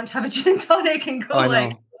sometimes I just want to have a gin and tonic and go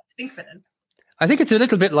like, think of it. I think it's a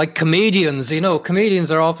little bit like comedians. You know, comedians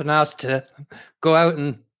are often asked to go out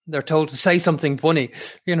and they're told to say something funny,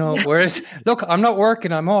 you know, whereas, look, I'm not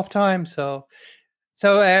working, I'm off time. So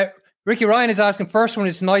Ricky Ryan is asking, first one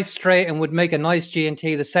is nice straight and would make a nice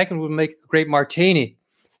G&T. The second would make a great martini.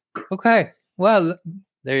 Okay, well,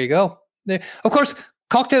 there you go. Of course,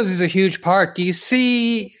 cocktails is a huge part. Do you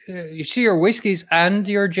see your whiskies and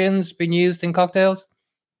your gins being used in cocktails?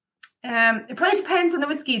 It probably depends on the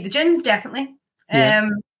whiskey. The gins, definitely.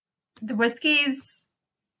 The whiskies,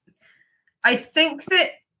 I think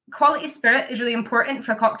that quality spirit is really important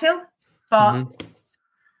for a cocktail, but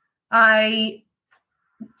I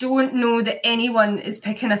don't know that anyone is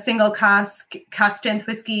picking a single cask strength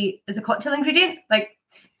whiskey as a cocktail ingredient, like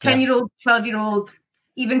 10-year-old, 12-year-old,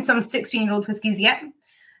 even some 16-year-old whiskies yet.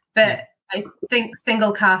 But I think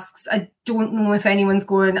single casks, I don't know if anyone's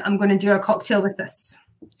going, I'm going to do a cocktail with this.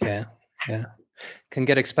 Yeah. Can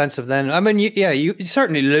get expensive then. I mean, you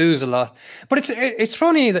certainly lose a lot. But it's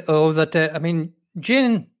funny that I mean,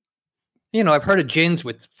 gin, you know, I've heard of gins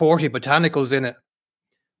with 40 botanicals in it,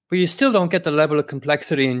 but you still don't get the level of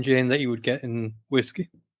complexity in gin that you would get in whiskey.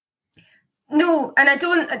 No, and I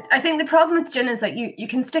think the problem with gin is like you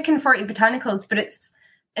can stick in 40 botanicals, but it's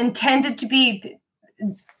intended to be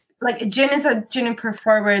like gin is a juniper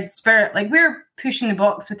forward spirit. Like we're pushing the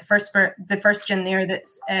box with the first gin there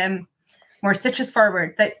that's more citrus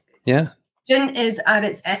forward. That gin is at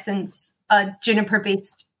its essence a juniper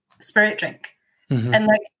based spirit drink, and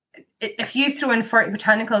like if you throw in 40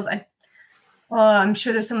 botanicals, I'm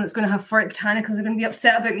sure there's someone that's going to have 40 botanicals who are going to be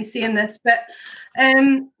upset about me saying this, but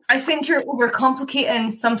I think you're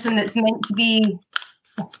overcomplicating something that's meant to be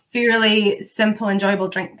a fairly simple, enjoyable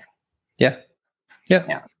drink. Yeah.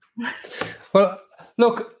 Well,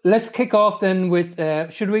 look, let's kick off then with,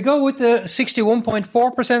 should we go with the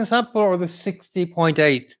 61.4% sample or the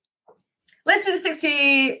 60.8? Let's do the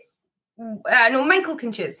 60. No, Michael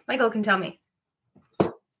can choose. Michael can tell me.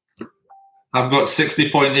 I've got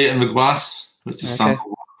 60.8 in the glass, which is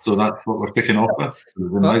sample, so that's what we're kicking off with.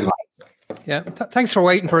 In my glass. Yeah, thanks for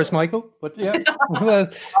waiting for us, Michael. But yeah, well,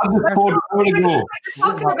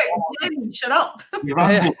 talking about shut up.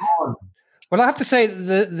 Well, I have to say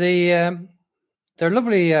they're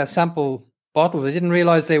lovely sample bottles. I didn't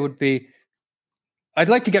realize they would be. I'd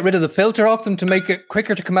like to get rid of the filter off them to make it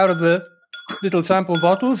quicker to come out of the little sample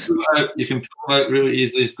bottles. You can pull it out really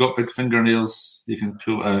easily. You've got big fingernails. You can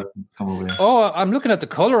pull it out and come away. Oh, I'm looking at the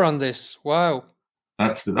color on this. Wow.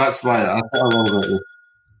 That's why I love it.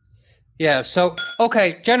 Yeah. So,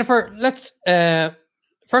 okay, Jennifer, let's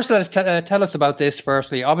first let us tell us about this.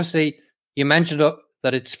 Firstly, obviously, you mentioned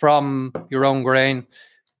that it's from your own grain.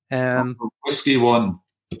 Whiskey One.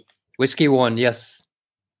 Whiskey One, yes.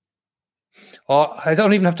 Oh, I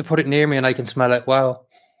don't even have to put it near me, and I can smell it. Wow.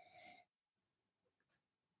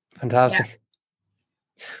 Fantastic.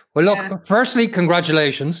 Yeah. Well, look, firstly,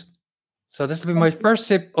 congratulations. So this will be my first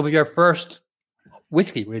sip of your first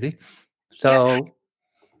whiskey, really. So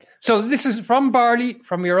this is from barley,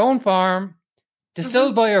 from your own farm,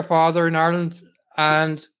 distilled by your father in Ireland,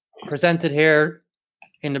 and presented here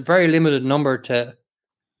in a very limited number to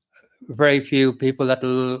very few people that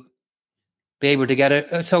will be able to get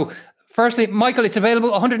it. So firstly, Michael, it's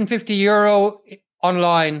available €150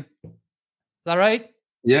 online. Is that right?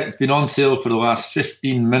 Yeah, it's been on sale for the last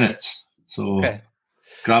 15 minutes. So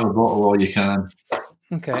grab a bottle while you can.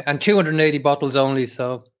 Okay, and 280 bottles only.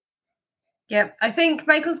 So Yeah, I think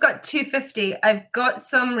Michael's got 250. I've got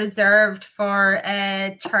some reserved for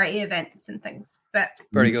charity events and things. But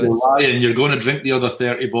very good. You're lying. You're going to drink the other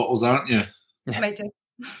 30 bottles, aren't you? Might do.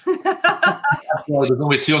 Well, there's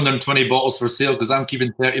only 220 bottles for sale because I'm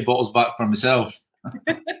keeping 30 bottles back for myself.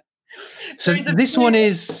 So this one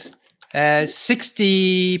is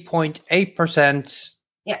 60.8%.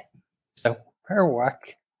 Yeah. So per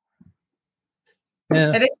whack.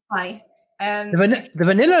 Yeah. It is high. The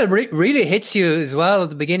vanilla really hits you as well at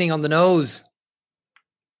the beginning on the nose.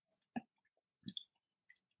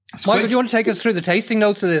 Michael, do you want to take us through the tasting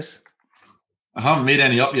notes of this? I haven't made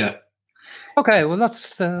any up yet. Okay, well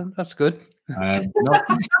that's good.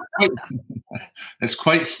 It's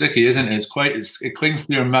quite sticky, isn't it? It clings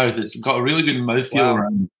to your mouth. It's got a really good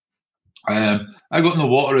mouthfeel around. I got no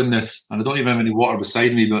water in this, and I don't even have any water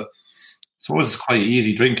beside me. But I suppose it's quite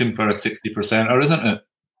easy drinking for a 60%er, isn't it?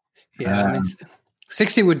 Yeah, I mean,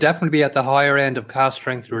 60 would definitely be at the higher end of cask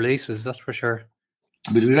strength releases. That's for sure.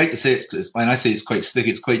 But we like to say it's when I say it's quite sticky,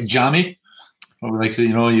 it's quite jammy. Or like,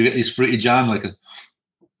 you know, you get these fruity jam, like a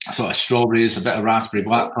sort of strawberries, a bit of raspberry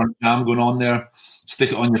blackcurrant jam going on there.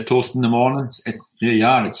 Stick it on your toast in the morning. Here you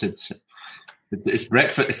are. It's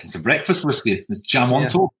breakfast. It's a breakfast whiskey. It's jam on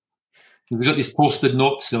toast. We've got these toasted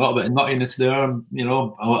notes, a little bit of nuttiness there, you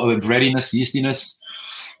know, a little bit of breadiness, yeastiness.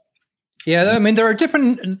 Yeah, I mean, there are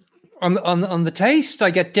different on the taste. I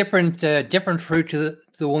get different fruit to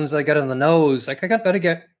the ones I get on the nose. Like I got to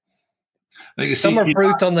get summer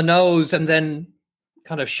fruit on the nose, and then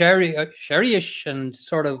kind of sherry-ish and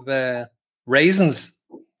sort of raisins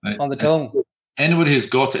on the tongue. Anybody who's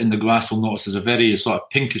got it in the glass will notice there's a very sort of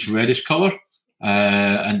pinkish reddish colour.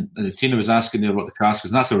 And Tina was asking there about the cask,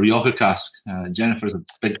 and that's a Rioja cask. Jennifer's a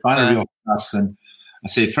big fan of Rioja casks, and I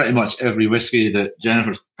say pretty much every whiskey that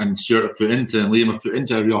Jennifer and Stuart have put into and Liam have put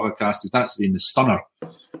into a Rioja cask, that's been the stunner.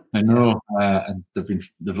 I know, and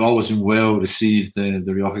they've always been well received, the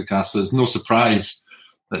Rioja cask. So there's no surprise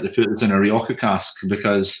that they put this in a Rioja cask,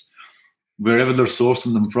 because wherever they're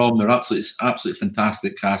sourcing them from, they're absolutely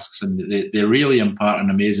fantastic casks, and they really impart an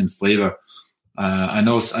amazing flavour. I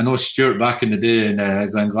know Stuart back in the day in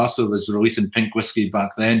Glenglassaugh was releasing pink whiskey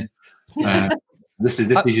back then. This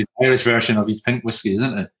is his Irish version of his pink whiskey,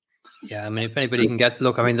 isn't it? Yeah, I mean, if anybody can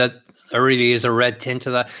look, I mean, there really is a red tint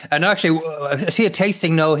to that. And actually, I see a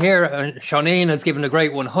tasting note here. Shawneen has given a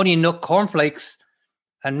great one: honey nut cornflakes,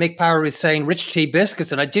 and Mick Power is saying rich tea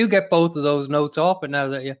biscuits, and I do get both of those notes off. But now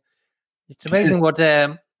that it's amazing what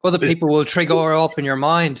other people will trigger up in your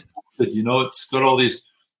mind. But you know, it's got all these.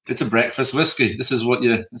 It's a breakfast whiskey. This is what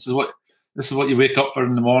you wake up for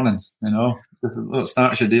in the morning. You know, this is what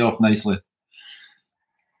starts your day off nicely.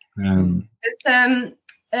 It's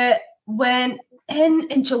when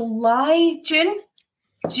in June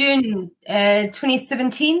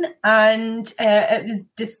 2017, and it was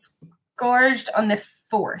disgorged on the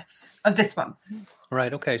 4th of this month.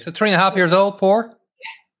 Right. Okay. So 3.5 years old, pour.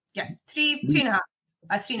 Yeah, 3.5.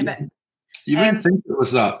 3 and a bit. You wouldn't think it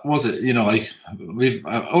was that, was it? You know, like we've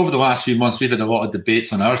over the last few months, we've had a lot of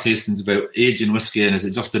debates on our tastings about age in whiskey, and is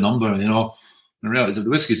it just a number? You know, and realize if the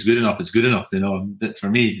whiskey's good enough, it's good enough. You know, but for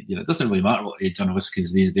me, you know, it doesn't really matter what age on a whiskey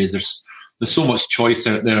is these days. There's so much choice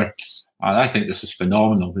out there, and I think this is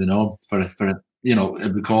phenomenal. You know, for you know,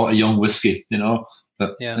 we call it a young whiskey. You know,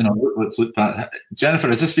 but you know, let's look at Jennifer.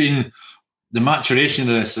 Has this been the maturation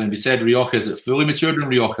of this? And we said Rioja. Is it fully matured in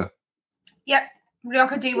Rioja? Yep,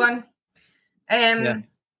 Rioja D1.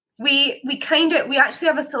 We actually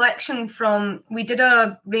have a selection from. We did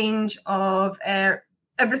a range of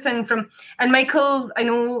everything from, and Michael, I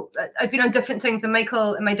know I've been on different things, and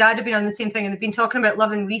Michael and my dad have been on the same thing, and they've been talking about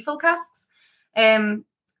loving refill casks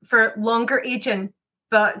for longer aging.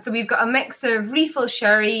 But so we've got a mix of refill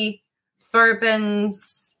sherry,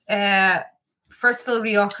 bourbons, first fill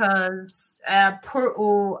Riojas,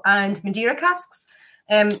 Porto, and Madeira casks.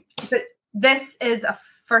 But this is a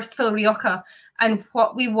first fill Rioja, and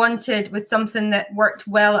what we wanted was something that worked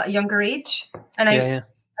well at a younger age. And I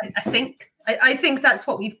think that's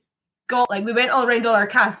what we've got. Like, we went all around all our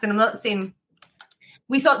casks, and I'm not saying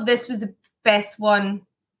we thought this was the best one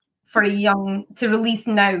for to release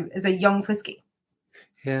now as a young whiskey.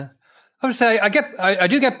 Yeah, I would say I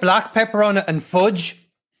do get black pepper on it and fudge.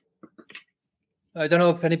 I don't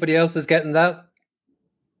know if anybody else is getting that.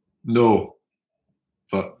 No,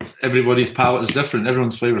 but everybody's palate is different.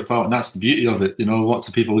 Everyone's flavour palate, and that's the beauty of it. You know, lots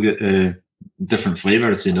of people get different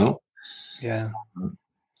flavours. You know. Yeah.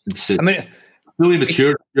 I mean, fully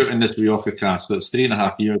matured in this Rioja cask, so it's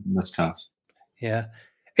 3.5 years in this cask. Yeah,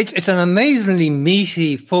 it's an amazingly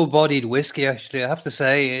meaty, full-bodied whiskey. Actually, I have to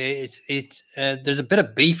say, it's there's a bit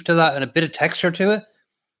of beef to that and a bit of texture to it,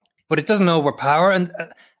 but it doesn't overpower. And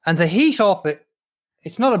the heat off it,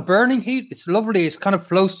 it's not a burning heat. It's lovely. It kind of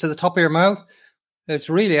floats to the top of your mouth. It's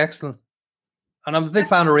really excellent. And I'm a big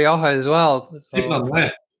fan of Rioja as well. So.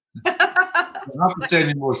 You have to send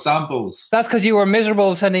me more samples. That's because you were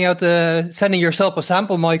miserable sending yourself a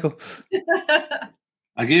sample, Michael.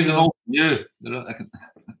 I gave them all to you.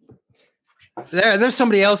 There's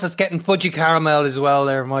somebody else that's getting fudgy caramel as well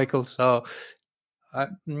there, Michael. So I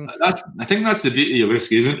think that's the beauty of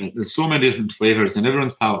whiskey, isn't it? There's so many different flavors and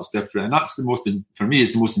everyone's palate's different. And that's for me,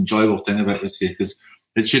 it's the most enjoyable thing about whiskey, because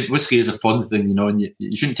whiskey is a fun thing, and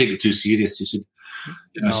you shouldn't take it too serious. You should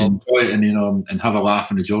enjoy it and have a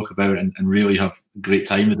laugh and a joke about it and really have a great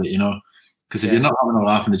time with it, Because if you're not having a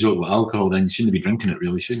laugh and a joke with alcohol, then you shouldn't be drinking it,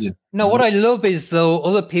 really, should you? No, what I love is, though,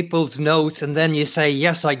 other people's notes, and then you say,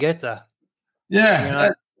 yes, I get that.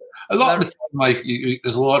 Yeah. A lot of the time,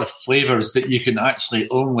 there's a lot of flavours that you can actually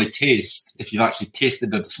only taste if you've actually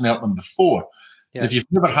tasted and smelt them before. Yeah. If you've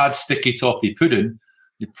never had sticky toffee pudding,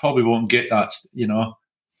 you probably won't get that,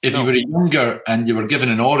 If you were younger and you were given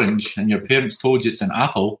an orange and your parents told you it's an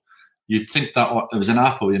apple, you'd think that it was an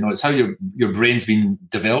apple. It's how your brain's been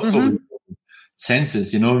developed over the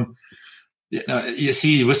senses. You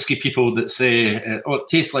see whiskey people that say, it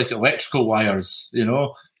tastes like electrical wires,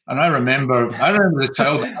 And I remember as a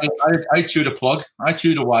child, I chewed a plug, I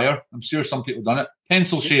chewed a wire. I'm sure some people done it.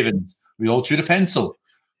 Pencil shavings, we all chewed a pencil.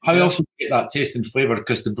 How else would you get that taste and flavour?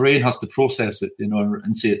 Because the brain has to process it,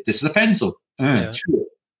 and say, this is a pencil. Chew it.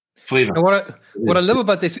 Flavor. What I love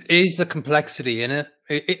about this is the complexity in it.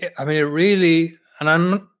 It really, and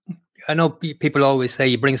I know people always say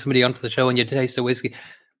you bring somebody onto the show and you taste the whiskey,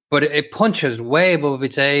 but it punches way above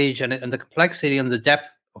its age, and the complexity and the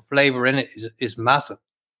depth of flavor in it is massive,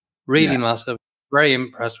 really massive. Very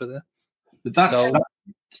impressed with it.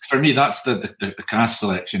 For me, that's the cask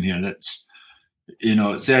selection here. That's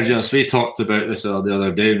Sergio Svay talked about this the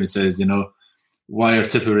other day, and he says, why are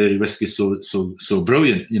Tipperary whiskey so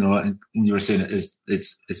brilliant? And you were saying is it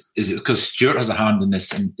because Stuart has a hand in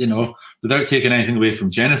this? And without taking anything away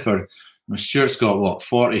from Jennifer, Stuart's got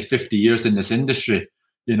 40, 50 years in this industry.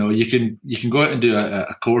 You can go out and do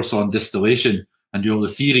a course on distillation and do all the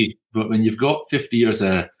theory, but when you've got 50 years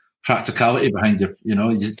of practicality behind you,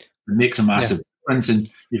 it makes a massive difference. And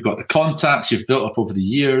you've got the contacts you've built up over the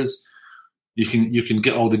years. You can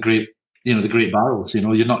get all the great. The great barrels, you know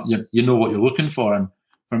what you're looking for. And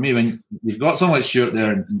for me, when you've got someone like Stuart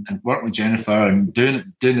there and working with Jennifer and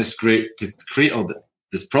doing this great to create all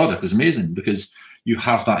this product is amazing, because you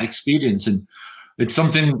have that experience, and it's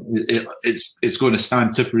something. It's going to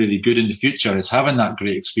stand Tipperary good in the future. Is having that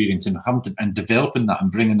great experience and developing that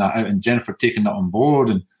and bringing that out, and Jennifer taking that on board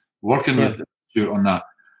and working with Stuart on that.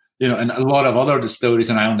 And a lot of other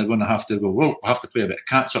distilleries in Ireland are going to have to go, we'll have to play a bit of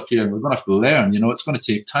catch up here, and we're going to have to learn. It's going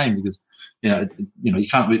to take time, because you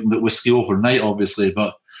can't make whiskey overnight, obviously,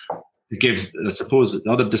 but it gives, I suppose,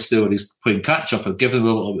 the other distilleries playing catch up, will give them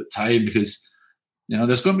a little bit of time, because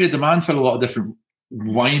there's going to be a demand for a lot of different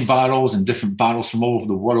wine barrels and different barrels from all over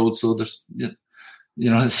the world. So there's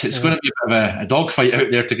it's going to be a bit of a dogfight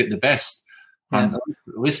out there to get the best. And at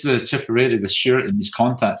least with Tipperary, with Stuart and these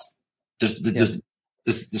contacts, this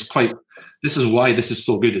is why this is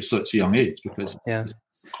so good at such a young age, because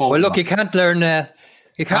well, look, you can't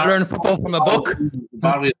learn football from a book.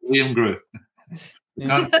 Barley Liam grew.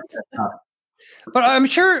 But I'm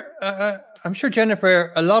sure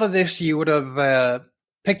Jennifer, a lot of this you would have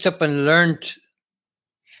picked up and learned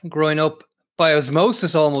growing up by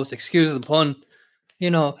osmosis, almost. Excuse the pun.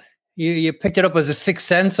 You picked it up as a sixth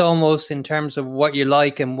sense, almost, in terms of what you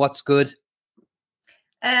like and what's good.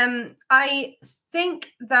 I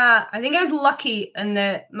think I was lucky in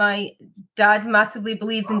that my dad massively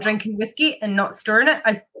believes in drinking whiskey and not stirring it.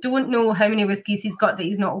 I don't know how many whiskeys he's got that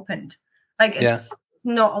he's not opened. It's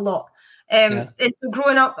not a lot. And so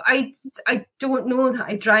growing up, I don't know that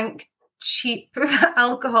I drank cheap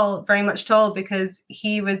alcohol very much at all, because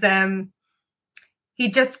he was he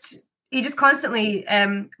just constantly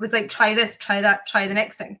was like, try this, try that, try the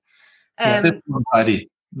next thing. This one, Paddy,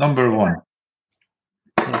 number one.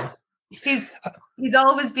 He's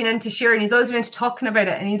always been into sharing. He's always been into talking about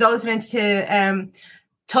it, and he's always been into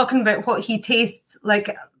talking about what he tastes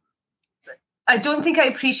like. I don't think I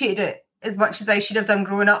appreciated it as much as I should have done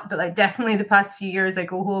growing up, but definitely the past few years, I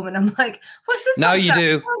go home and I'm like, "What's this?" Now you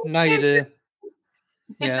do. Now you do.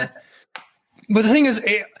 Yeah. But the thing is,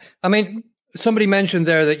 somebody mentioned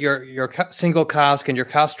there that your single cask and your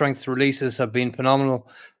cask strength releases have been phenomenal,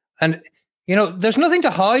 and there's nothing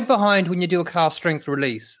to hide behind when you do a cask strength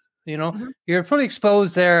release. You're fully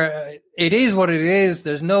exposed there. It is what it is.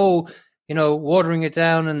 There's no, watering it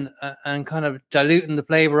down and kind of diluting the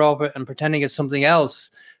flavor of it and pretending it's something else.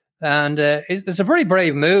 And it's a pretty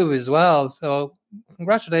brave move as well. So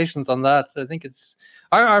congratulations on that. I think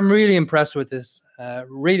I'm really impressed with this.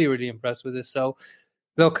 Really, really impressed with this. So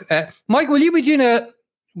look, Mike, will you be doing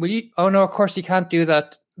oh no, of course you can't do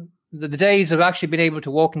that. The days of actually being able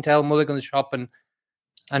to walk into El Mulligan's shop and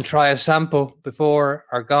try a sample before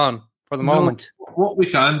are gone for the moment. What we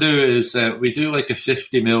can do is we do like a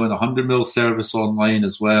 50ml and 100ml service online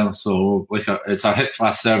as well. So it's our hip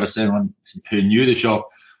flask service. Anyone who knew the shop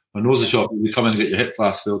or knows the shop, you come in and get your hip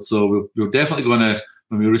flask filled. So we're definitely going to,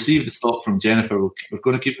 when we receive the stock from Jennifer, we're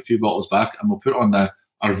going to keep a few bottles back and we'll put on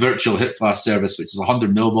our virtual hip flask service, which is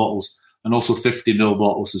 100ml bottles and also 50ml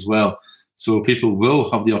bottles as well. So people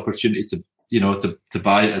will have the opportunity to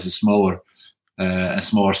buy it as a smaller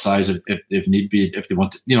size if need be, if they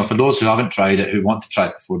want to, for those who haven't tried it, who want to try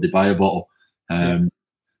it before they buy a bottle. But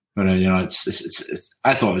it's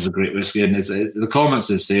I thought it was a great whiskey, and the comments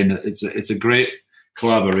are saying it's a great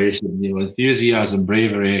collaboration, enthusiasm,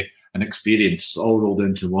 bravery, and experience all rolled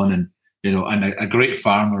into one, and and a great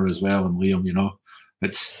farmer as well, and Liam,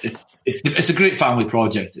 it's a great family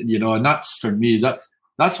project, and that's for me,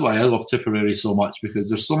 that's why I love Tipperary so much, because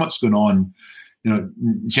there's so much going on.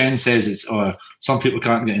 Jen says some people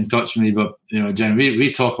can't get in touch with me, but Jen,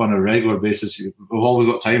 we talk on a regular basis. We've always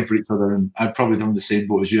got time for each other, and I've probably done the same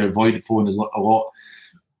boat as you. I avoid the phone a lot,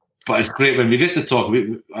 but it's great when we get to talk.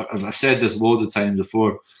 I've said this loads of times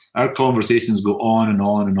before. Our conversations go on and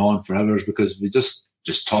on and on for hours because we just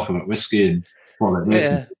talk about whiskey and what it is.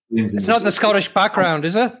 Yeah. It's not the Scottish background,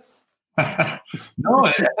 is it? No,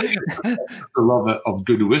 I think it's the love of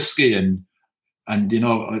good whiskey and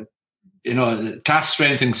cask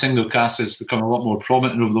strength and single cask has become a lot more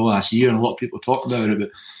prominent over the last year, and a lot of people talk about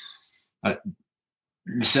it. But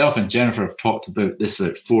myself and Jennifer have talked about this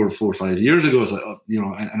about 4 or 5 years ago. It's like,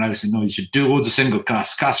 and I was saying, no, you should do loads of single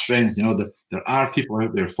cask strength. There are people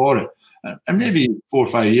out there for it. And maybe 4 or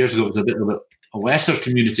 5 years ago, it was a bit of a lesser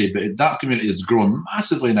community, but that community has grown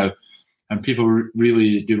massively now. And people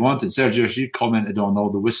really do want it. Sergio, you commented on all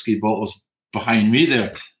the whiskey bottles behind me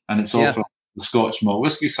there, and it's all from the Scotch Malt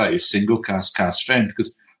Whiskey Society, single cask strength,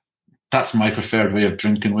 because that's my preferred way of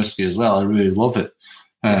drinking whiskey as well. I really love it,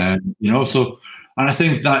 So, and I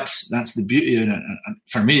think that's the beauty. And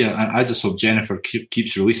for me, I just hope Jennifer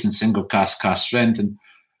keeps releasing single cask strength, and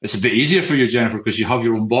it's a bit easier for you, Jennifer, because you have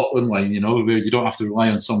your own bottling line, where you don't have to rely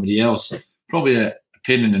on somebody else. Probably a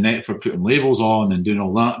pain in the neck for putting labels on and doing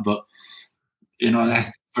all that, but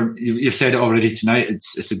you've said it already tonight.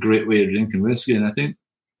 It's a great way of drinking whiskey, and I think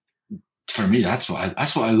for me that's what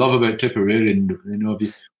I love about Tipperary. And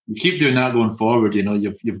if you keep doing that going forward,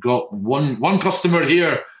 you've got one customer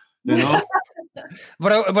here, But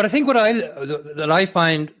I think what I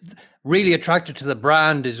find really attractive to the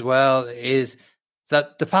brand as well is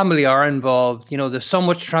that the family are involved. There's so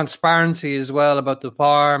much transparency as well about the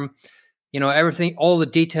farm. Everything, all the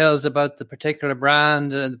details about the particular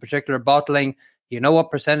brand and the particular bottling. What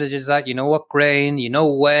percentage is that? What grain?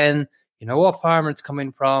 When? What farm it's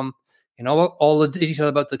coming from? All the detail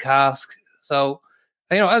about the cask. So,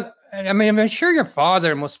 I'm sure your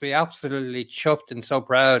father must be absolutely chuffed and so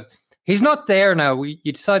proud. He's not there now.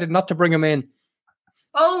 You decided not to bring him in.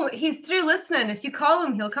 Oh, he's through listening. If you call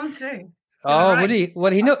him, he'll come through. Oh, would he?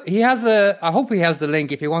 Well, he has I hope he has the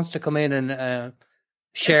link if he wants to come in and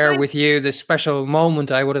share with you this special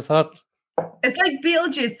moment. I would have thought. It's like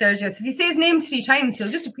Beetlejuice, Sergius. If you say his name 3 times,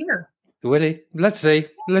 he'll just appear. Will he? Let's see.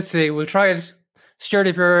 We'll try it. Stuart,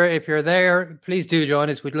 if you're there, please do join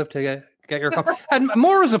us. We'd love to get your comment. And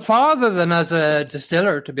more as a father than as a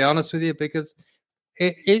distiller, to be honest with you, because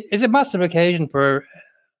it's a massive occasion for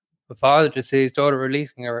a father to see his daughter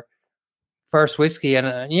releasing her first whiskey,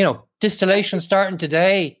 and distillation starting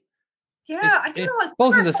today. Yeah, I don't know what's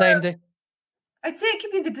both on the same day. I'd say it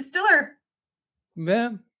could be the distiller.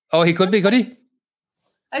 Yeah. Oh, he could be, could he?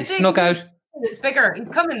 He snuck out. It's bigger. He's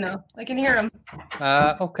coming though. I can hear him.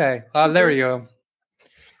 Okay. Oh, there you go.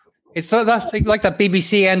 It's that's like that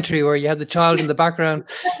BBC entry where you had the child in the background.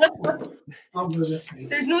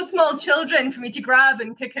 There's no small children for me to grab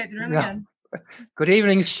and kick out the room again. Good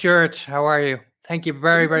evening, Stuart. How are you? Thank you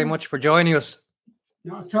very, very much for joining us.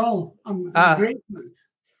 Not at all. I'm great.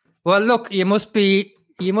 Well, look, you must be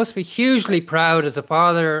hugely proud as a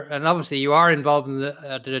father, and obviously you are involved in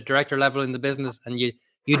at the director level in the business, and you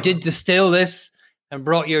did distill this and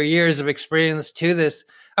brought your years of experience to this.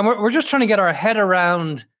 And we're just trying to get our head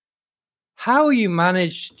around how you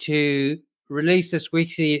managed to release this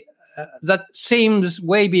whiskey that seems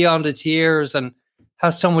way beyond its years and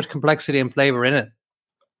has so much complexity and flavor in it.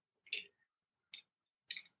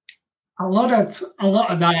 A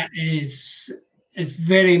lot of that is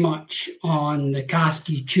very much on the cask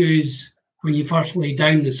you choose when you first lay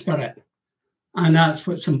down the spirit, and that's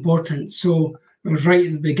what's important. So it was right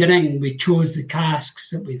at the beginning we chose the casks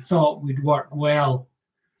that we thought would work well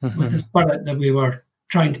with the spirit that we were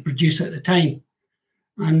trying to produce at the time,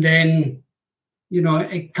 and then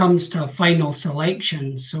it comes to a final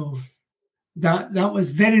selection. So that was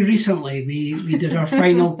very recently. We did our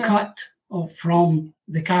final cut from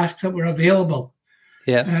the casks that were available.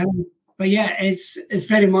 Yeah. But yeah, it's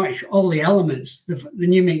very much all the elements, the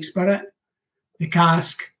new make spirit, the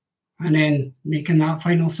cask, and then making that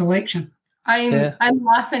final selection. I'm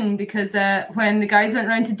laughing because when the guys went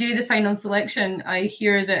around to do the final selection, I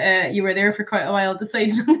hear that you were there for quite a while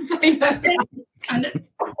deciding on the final. And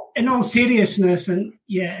in all seriousness, and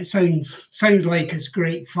yeah, it sounds like it's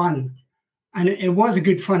great fun, and it was a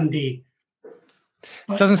good fun day.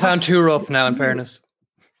 But doesn't sound too rough now, in fairness.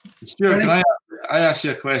 Stuart, can I ask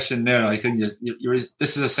you a question there? I think this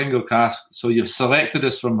is a single cask, so you've selected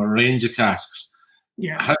this from a range of casks.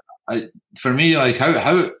 Yeah. For me,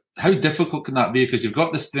 how difficult can that be? Because you've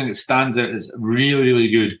got this thing that stands out as really, really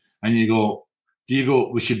good, and do you go,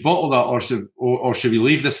 we should bottle that, or should we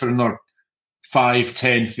leave this for another 5,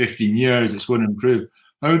 10, 15 years? It's going to improve.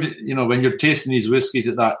 How do when you're tasting these whiskies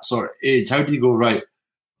at that sort of age? How do you go, right,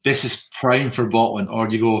 this is prime for bottling, or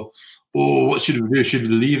do you go, oh, what should we do? Should we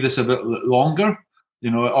leave this a bit longer?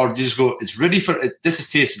 Or do you just go, it's ready for it. This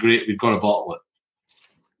tastes great. We've got to bottle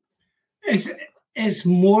it. It's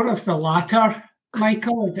more of the latter,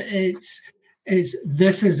 Michael. This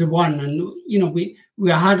is the one, and we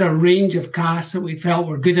had a range of casks that we felt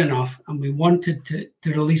were good enough, and we wanted to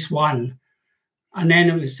release one, and then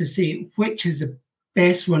it was to say which is the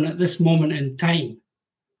best one at this moment in time.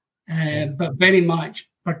 But very much,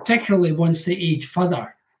 particularly once they age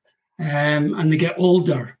further. And they get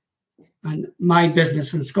older. And my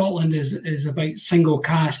business in Scotland is about single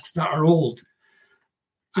casks that are old.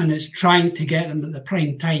 And it's trying to get them at the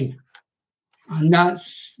prime time. And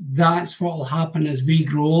that's what will happen as we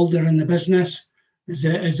grow older in the business. As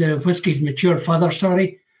the whiskies mature further,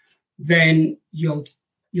 then you'll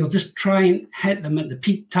just try and hit them at the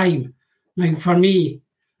peak time. Now, for me,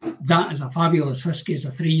 that is a fabulous whiskey as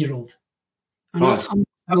a 3-year-old. And I'm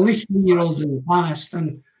at least 3-year-olds in the past,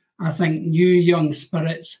 and I think new young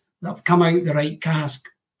spirits that have come out the right cask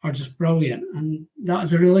are just brilliant, and that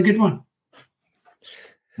is a really good one.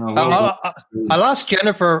 I'll ask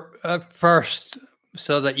Jennifer first,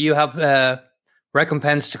 so that you have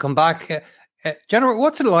recompense to come back. Jennifer,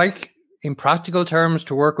 what's it like in practical terms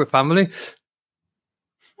to work with family?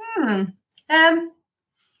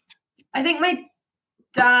 I think my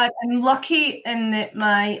dad, I'm lucky in that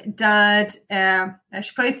my dad, I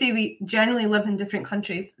should probably say we generally live in different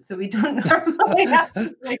countries, so we don't normally have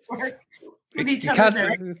to work with each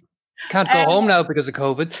other. Can't go home now because of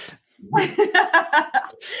COVID.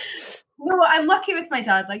 No, I'm lucky with my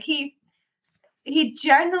dad. Like he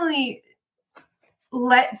generally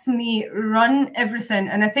lets me run everything,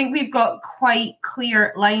 and I think we've got quite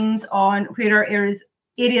clear lines on where our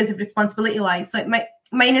areas of responsibility lies. Like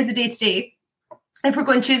mine is the day-to-day. If we're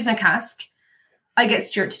going choosing a cask, I get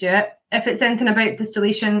Stuart to do it. If it's anything about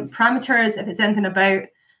distillation parameters, if it's anything about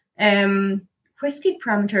whiskey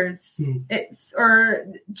parameters, or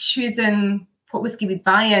choosing what whiskey we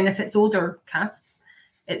buy in, if it's older casks,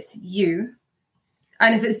 it's you.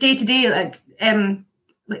 And if it's day-to-day, like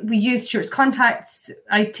we use Stuart's contacts,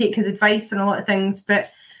 I take his advice on a lot of things,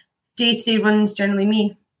 but day-to-day runs generally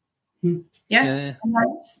me. Yeah. And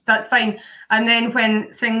that's fine. And then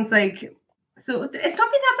when things like, so it's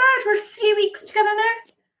not been that bad. We're 3 weeks together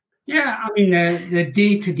now. Yeah, I mean, the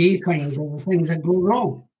day-to-day things are the things that go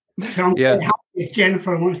wrong. So I'm quite happy if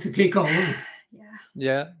Jennifer wants to take all on.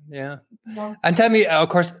 Yeah. And tell me, of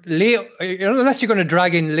course, Liam, unless you're going to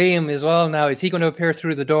drag in Liam as well now, is he going to appear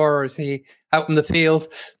through the door, or is he out in the field?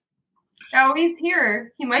 Oh, he's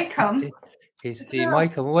here. He might come. He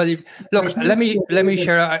might come. Well, look, let me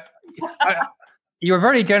share. You were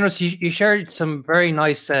very generous. You shared some very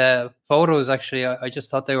nice photos, actually. I just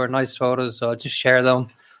thought they were nice photos, so I'll just share them.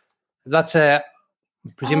 That's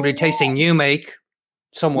presumably tasting new make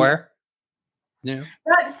somewhere. Yeah.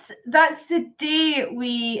 That's the day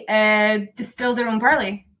we distilled our own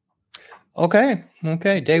barley. Okay.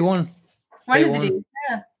 Day one. One of the days.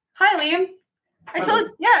 Yeah. Hi, Liam. I told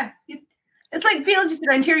it's like Beetlejuice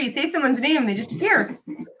around here. You say someone's name, they just appear.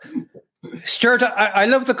 Stuart, I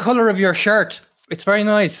love the color of your shirt. It's very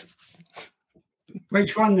nice.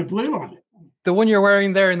 Which one? The blue one? The one you're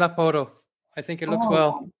wearing there in that photo. I think it looks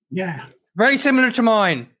well. Yeah. Very similar to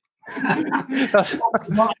mine. Not in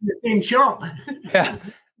the same shop. Yeah.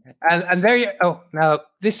 And there you. Oh, now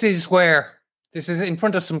this is in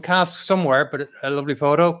front of some casks somewhere, but a lovely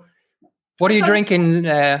photo. What are you drinking,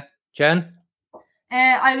 Jen?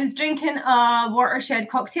 I was drinking a Watershed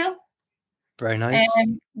cocktail. Very nice.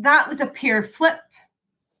 That was a pear flip.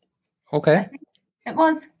 Okay. It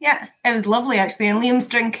was, yeah. It was lovely, actually. And Liam's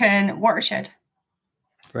drinking Watershed.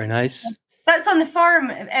 Very nice. That's on the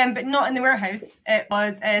farm, but not in the warehouse. It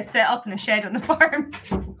was set up in a shed on the farm.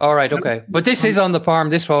 All right, okay. But this is on the farm,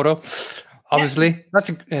 this photo, obviously.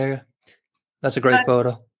 Yeah. That's a great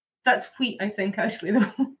photo. That's wheat, I think, actually,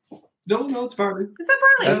 though. No, it's barley. Is that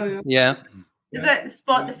barley? Yeah. Is it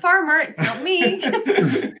Spot the farmer? It's not me.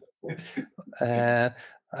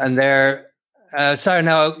 And there, sorry,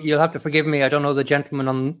 now you'll have to forgive me. I don't know the gentleman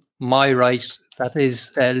on my right. That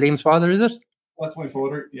is Liam's father, is it? That's my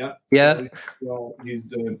father, yeah. Yeah. So he's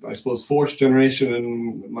the, I suppose, 4th generation,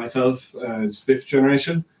 and myself is 5th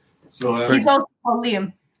generation. So he's also called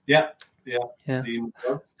Liam. Yeah. Liam.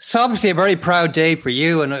 So obviously a very proud day for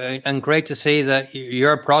you, and great to see that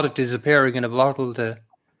your product is appearing in a bottle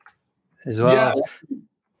as well.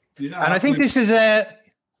 Yeah, and I think this is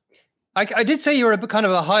I did say you were kind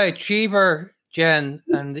of a high achiever, Jen,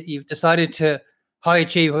 and you've decided to high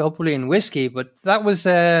achieve hopefully in whiskey, but that was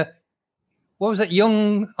what was it,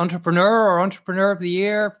 Young Entrepreneur or Entrepreneur of the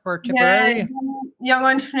Year for Tipperary? Yeah, Young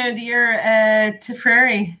Entrepreneur of the Year,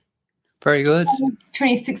 Tipperary. Very good.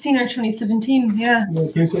 2016 or 2017, yeah.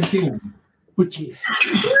 2017. Which is?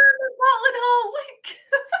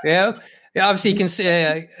 Yeah, obviously you can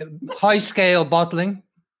see high scale bottling.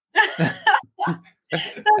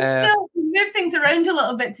 Still move things around a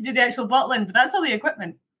little bit to do the actual bottling, but that's all the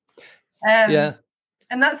equipment. And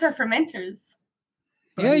that's our fermenters.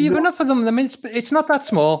 Yeah, you've enough of them. I mean, it's not that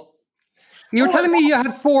small. You were telling me you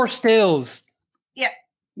had 4 stills. Yeah.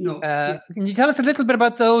 No. Can you tell us a little bit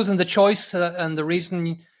about those and the choice and the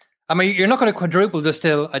reason? I mean, you're not going to quadruple the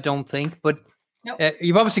still, I don't think, but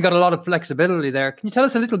you've obviously got a lot of flexibility there. Can you tell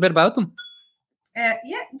us a little bit about them? Yeah. Do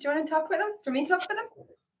you want to talk about them? For me to talk about them?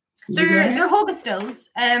 They're Hoga stills.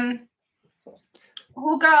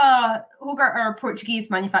 Hoga are a Portuguese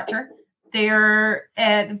manufacturer. They've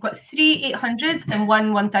got 3 800s and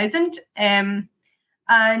 1 1000. And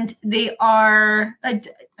they are, I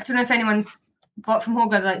don't know if anyone's bought from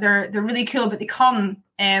Hoga, like they're really cool, but they come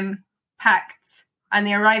packed and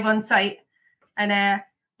they arrive on site. And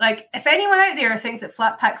like if anyone out there thinks that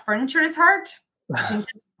flat pack furniture is hard,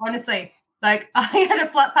 honestly, like I had a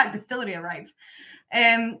flat pack distillery arrive.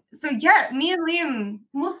 So yeah, me and Liam,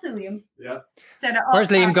 mostly Liam, set it up. Where's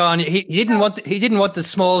Liam gone? He didn't want the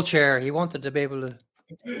small chair. He wanted to be able to.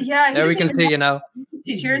 Yeah, there we can see you now.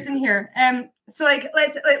 2 chairs in here. So like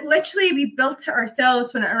literally we built it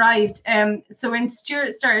ourselves when it arrived. So when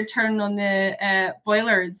Stuart started turning on the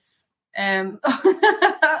boilers,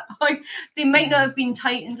 like they might not have been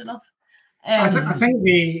tightened enough. I think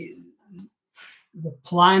the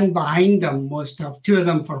plan behind them was to have 2 of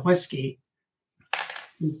them for whiskey,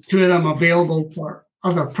 2 of them available for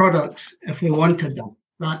other products if we wanted them.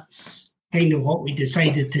 That's kind of what we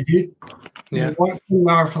decided to do. Yeah. Working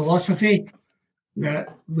our philosophy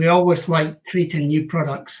that we always like creating new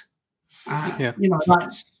products.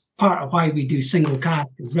 That's part of why we do single cask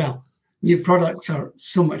as well. New products are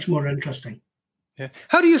so much more interesting. Yeah.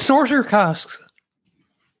 How do you source your casks?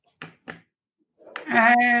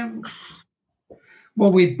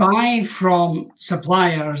 Well, we buy from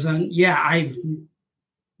suppliers, and I've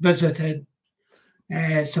visited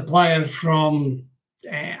suppliers from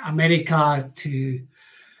America to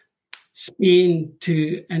Spain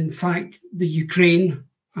to, in fact, the Ukraine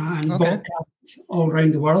and bought casks all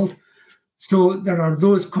around the world. So there are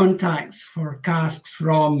those contacts for casks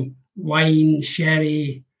from wine,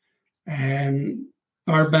 sherry,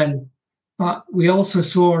 bourbon, but we also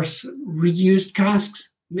source reused casks,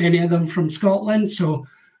 many of them from Scotland. So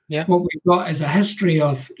what we've got is a history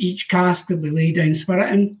of each cask that we lay down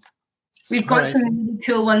spirit in. We've got some really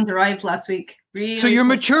cool ones arrived last week. Really so you're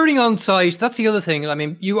maturing on site. That's the other thing. I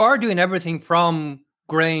mean, you are doing everything from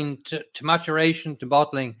grain to maturation to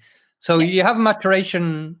bottling. So you have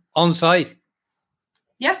maturation on site.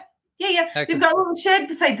 Yeah. Excellent. We've got a little shed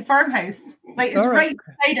beside the farmhouse. Like it's right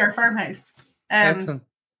beside our farmhouse. Excellent.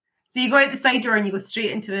 So you go out the side door and you go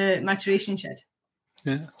straight into the maturation shed.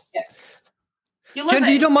 Yeah. Jen,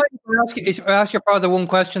 you don't mind if I ask your father one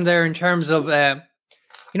question there in terms of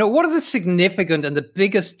what are the significant and the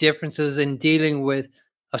biggest differences in dealing with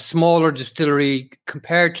a smaller distillery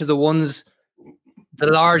compared to the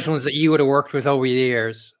large ones that you would have worked with over the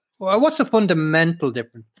years? Well, what's the fundamental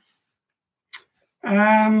difference?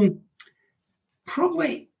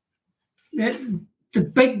 Probably the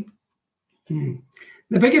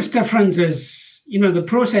The biggest difference is, the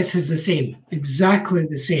process is the same, exactly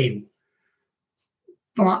the same,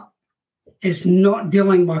 but it's not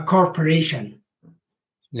dealing with a corporation.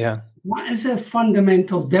 Yeah. That is a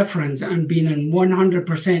fundamental difference and being in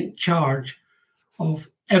 100% charge of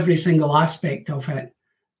every single aspect of it.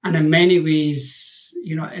 And in many ways,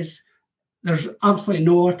 there's absolutely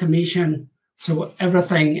no automation. So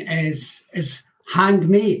everything is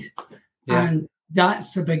handmade. Yeah. And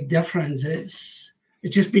that's the big difference. It's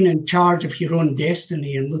just being in charge of your own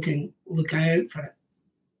destiny and looking out for it.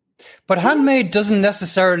 But handmade doesn't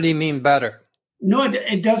necessarily mean better. No,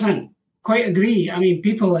 it doesn't. Quite agree. I mean,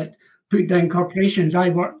 people that put down corporations, I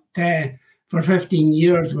worked for 15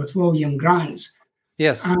 years with William Grant's.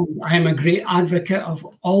 Yes. And I'm a great advocate of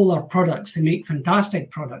all their products. They make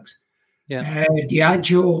fantastic products. Yeah.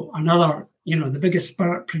 Diageo, another, the biggest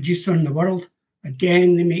spirit producer in the world.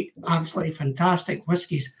 Again, they make absolutely fantastic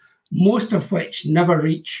whiskies, most of which never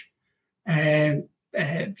reach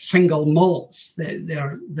single malts.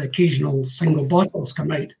 The occasional single bottles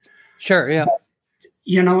come out. Sure, yeah.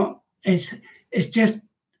 But, it's just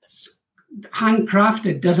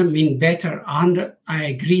handcrafted doesn't mean better. I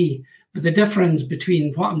agree. But the difference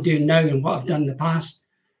between what I'm doing now and what I've done in the past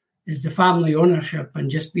is the family ownership and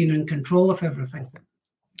just being in control of everything.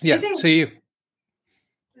 Yeah, so you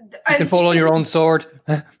can fall on your own sword.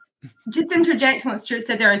 Just interjecting what Stuart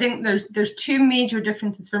said there, I think there's two major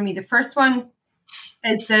differences for me. The first one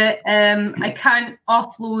is that I can't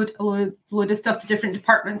offload a load of stuff to different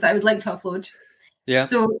departments that I would like to offload. Yeah.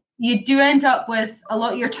 So you do end up with a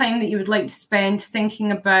lot of your time that you would like to spend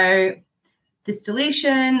thinking about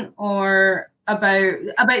distillation or about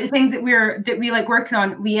the things that we like working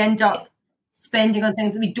on. We end up spending on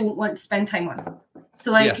things that we don't want to spend time on.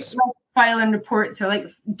 So like filing reports or like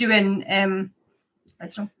doing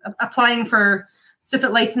applying for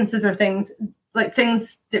specific licenses or things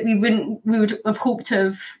that we would have hoped to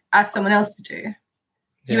have asked someone else to do.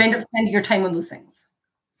 You end up spending your time on those things.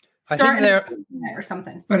 I think there or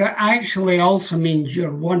something. But it actually also means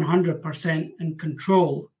you're 100% in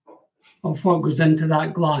control of what goes into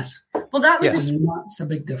that glass. Well, that's a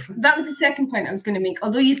big difference. That was the second point I was going to make.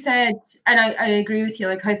 Although you said, and I agree with you,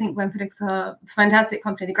 like I think Glenfiddich's a fantastic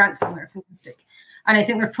company. The Grants family are fantastic. And I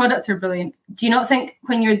think their products are brilliant. Do you not think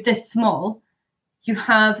when you're this small, you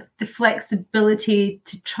have the flexibility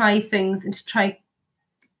to try things and to try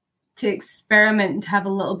to experiment and to have a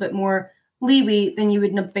little bit more leeway than you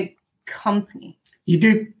would in a big company? You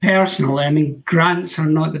do personally. I mean, Grants are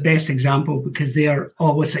not the best example because they are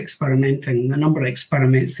always experimenting. The number of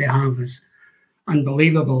experiments they have is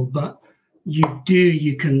unbelievable. But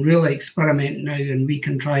you can really experiment now, and we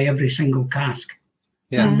can try every single cask.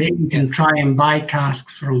 Yeah, we can try and buy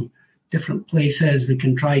casks from different places. We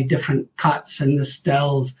can try different cuts in the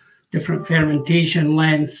stills, different fermentation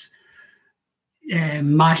lengths,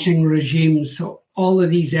 mashing regimes. So all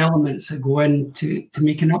of these elements that go into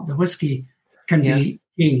making up the whiskey can be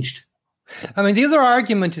changed. I mean, the other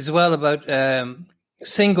argument as well about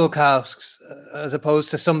single casks as opposed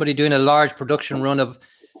to somebody doing a large production run of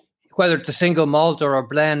whether it's a single malt or a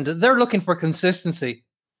blend, they're looking for consistency.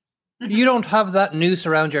 You don't have that noose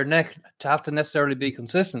around your neck to have to necessarily be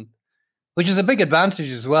consistent, which is a big advantage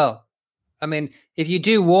as well. I mean, if you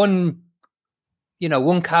do one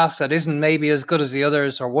cask that isn't maybe as good as the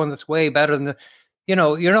others or one that's way better than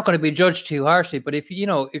you're not going to be judged too harshly. But if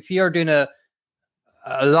you're doing a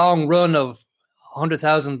long run of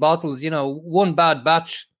 100,000 bottles, one bad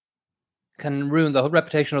batch can ruin the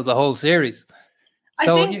reputation of the whole series.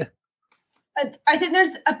 So I think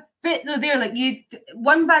there's a bit though there, like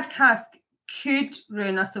one bad cask could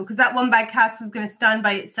ruin us though, because that one bad cask is going to stand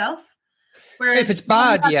by itself. Whereas if it's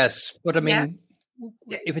bad, yes, but I mean,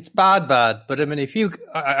 if it's bad, but I mean, if you,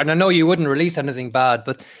 and I know you wouldn't release anything bad,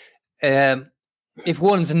 but if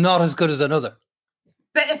one's not as good as another,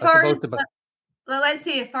 but let's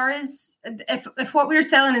say if what we're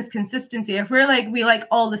selling is consistency, if we're like we like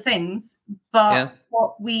all the things, but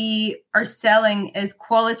what we are selling is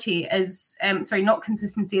quality, is not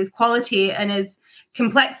consistency, is quality and is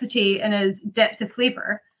complexity and is depth of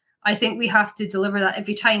flavor. I think we have to deliver that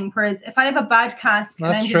every time. Whereas if I have a bad cask and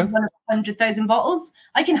I'm doing 100,000 bottles,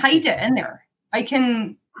 I can hide it in there. I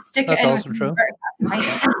can stick it in. That's also true.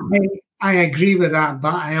 I agree with that,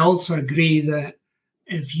 but I also agree that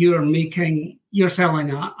if you're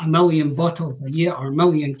selling a million bottles a year or a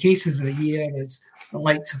million cases a year, as the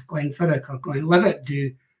likes of Glenfiddich or Glenlivet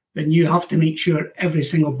do, then you have to make sure every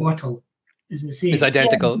single bottle is the same. It's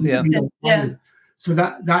identical, So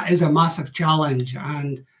that is a massive challenge,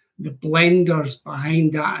 and the blenders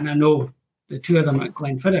behind that, and I know the two of them at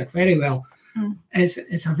Glenfiddich very well,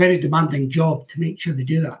 it's a very demanding job to make sure they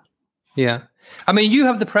do that. Yeah. I mean, you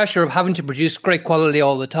have the pressure of having to produce great quality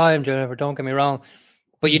all the time, Jennifer, don't get me wrong.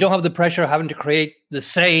 But you don't have the pressure of having to create the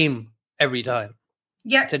same every time.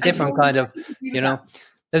 Yeah. It's a different kind of,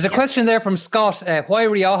 There's a question there from Scott. Why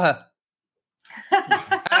Rioja?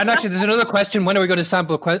 And actually, there's another question. When are we going to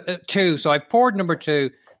sample 2? So I poured number 2.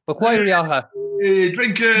 But why Rioja? Hey,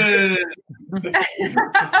 drink it!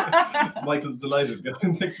 Michael's delighted.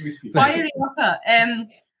 Next whiskey. Why Rioja?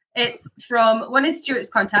 It's from one of Stuart's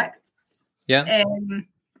contacts. Yeah.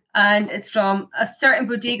 And it's from a certain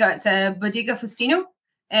bodega. It's a Bodega Faustino.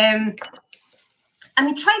 And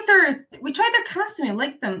we tried their casks and we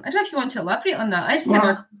liked them. I don't know if you want to elaborate on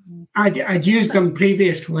that. I'd used them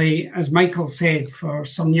previously, as Michael said, for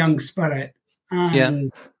some young spirit.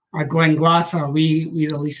 And at Glenglasser, we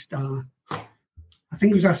released I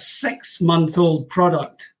think it was a 6-month-old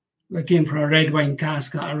product that came from a red wine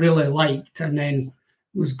cask that I really liked, and then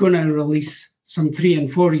was going to release some 3 and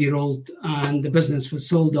 4-year-old, and the business was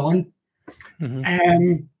sold on.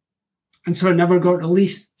 Mm-hmm. And so it never got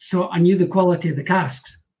released. So I knew the quality of the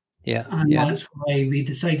casks. Yeah. And that's why we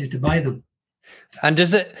decided to buy them. And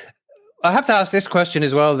I have to ask this question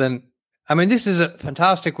as well then. I mean, this is a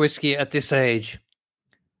fantastic whiskey at this age.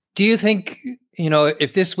 Do you think,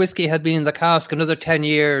 if this whiskey had been in the cask another 10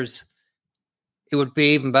 years, it would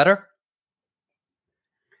be even better?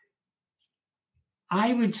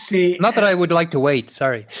 I would say... Not that I would like to wait,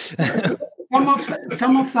 sorry.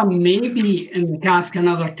 Some of them may be in the cask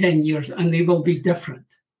another 10 years, and they will be different.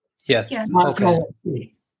 Yes. Yeah. That's all I'll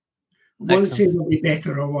say. I won't say they'll be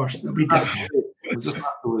better or worse. They'll be different. We'll just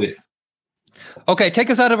have to wait. Okay, take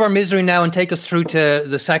us out of our misery now and take us through to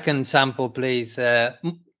the second sample, please.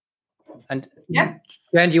 And Jen,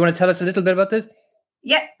 do you want to tell us a little bit about this?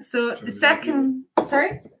 Yeah. So the second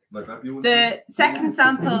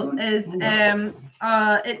sample is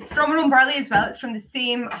it's from Rhone barley as well. It's from the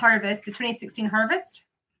same harvest, the 2016 harvest.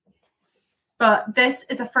 But this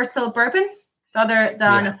is a first fill bourbon rather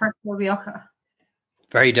than a first fill Rioja.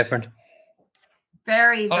 Very different.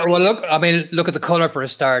 Very. Well, look at the color for a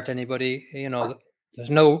start. Anybody, there's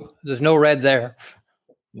no red there.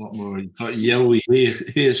 A lot more sort of yellowy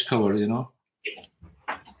haze color,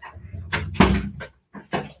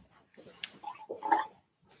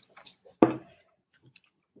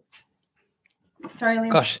 Sorry,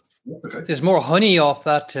 Liam. Gosh, there's more honey off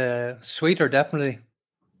that sweeter, definitely.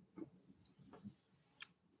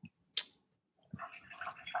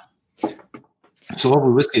 It's a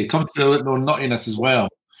lovely whiskey. It comes with a little more nuttiness as well.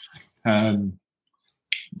 They're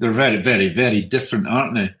very, very, very different,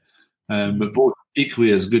 aren't they? But both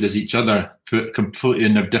equally as good as each other, completely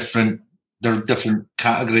in their different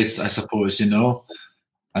categories, I suppose, And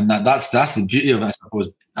that's the beauty of it, I suppose.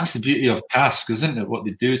 That's the beauty of casks, isn't it? What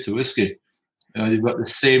they do to whiskey. They've got the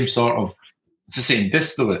same it's the same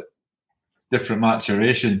distillate, different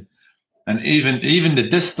maturation, and even the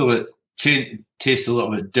distillate tastes a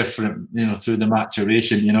little bit different, through the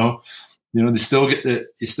maturation. You still get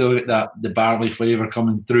the barley flavour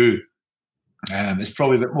coming through. It's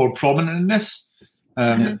probably a bit more prominent in this.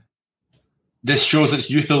 This shows its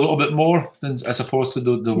youth a little bit more than as opposed to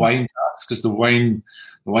the wine casks, because the wine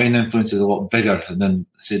influence is a lot bigger than,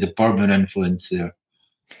 say, the bourbon influence there.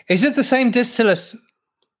 Is it the same distillate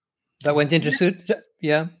that went into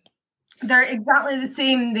Yeah. They're exactly the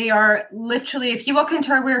same. They are literally, if you walk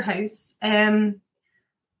into our warehouse, the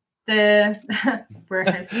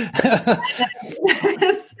warehouse,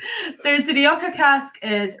 there's the Rioja cask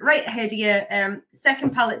is right ahead of you,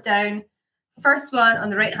 second pallet down, first one on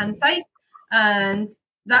the right hand side, and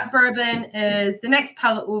that bourbon is the next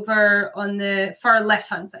pallet over on the far left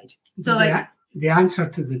hand side. So the answer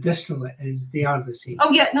to the distillate is they are the same.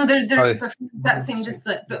 Oh yeah, no, they're the exact same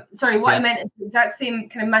distillate. But sorry, what I meant is the exact same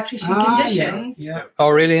kind of maturation conditions. Yeah.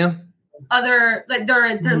 Oh really? Yeah. They're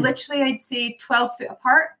literally, I'd say, 12 foot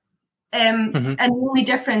apart. And the only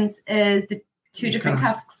difference is the two different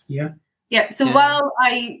casks. Yeah. Yeah. So while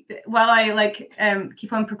I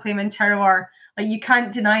keep on proclaiming terroir, you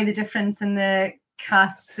can't deny the difference in the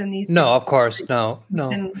casks and these. No, of course, no.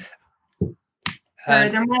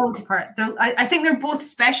 They're miles apart. I think they're both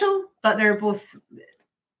special, but they're both.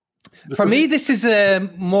 For me, this is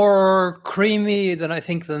more creamy than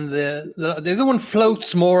the other one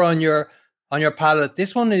floats more on your palate.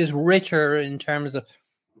 This one is richer in terms of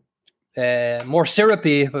more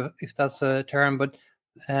syrupy, if that's a term. But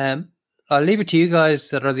I'll leave it to you guys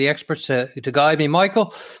that are the experts to guide me.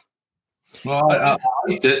 Michael? Well, I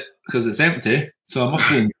liked it because it's empty, so I must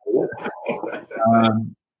have enjoyed it.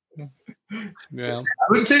 Yeah,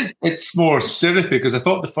 I would say it's more syrupy because I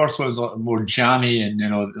thought the first one was a lot more jammy and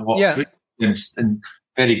a lot fruity. and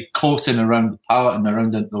very coating around the palate and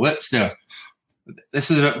around the lips there.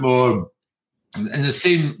 This is a bit more in the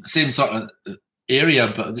same sort of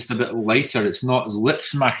area, but just a bit lighter. It's not as lip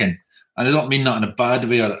smacking, and I don't mean that in a bad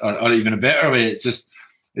way or even a better way. It's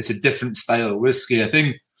a different style of whiskey. I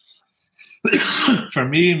think for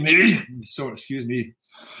me, excuse me,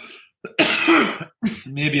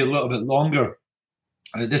 maybe a little bit longer.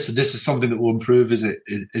 This is something that will improve as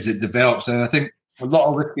it develops, and I think a lot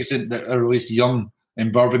of whiskies that are released young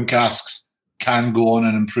in bourbon casks can go on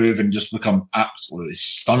and improve and just become absolutely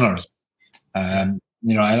stunners. And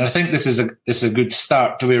I think this is a good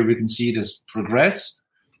start to where we can see this progress.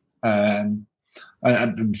 And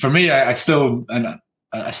for me, I still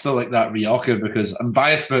like that Rioja because I'm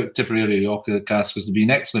biased about Tipperary Rioja cask because they've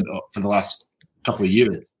been excellent for the last couple of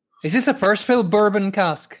years. Is this a first fill bourbon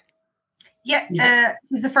cask? Yeah,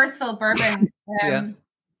 it's a first fill bourbon.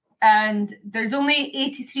 And there's only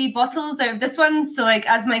 83 bottles out of this one. So, like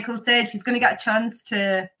as Michael said, she's going to get a chance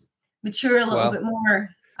to mature a little bit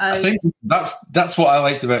more. I think that's what I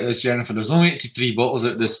liked about this, Jennifer. There's only 83 bottles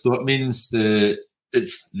out of this, so it means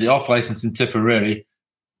it's the off license in Tipperary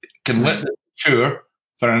can let it mature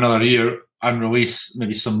for another year and release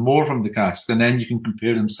maybe some more from the cask, and then you can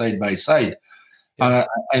compare them side by side. Yeah.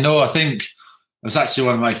 And I think it was actually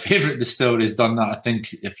one of my favourite distilleries done that. I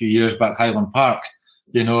think a few years back, Highland Park.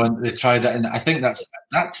 And they tried it, and I think that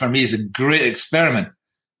for me is a great experiment.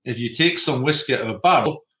 If you take some whiskey out of a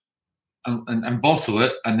barrel and bottle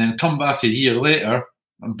it, and then come back a year later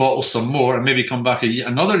and bottle some more, and maybe come back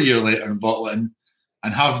another year later and bottle it,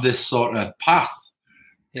 and have this sort of path.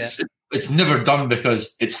 Yeah. It's never done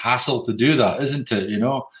because it's hassle to do that, isn't it?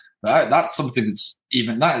 That's something that's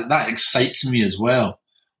even that excites me as well.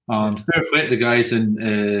 Fair play to the guys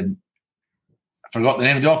in. I forgot the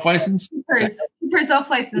name of the off license. Keepers off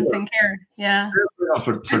license in Care. Yeah.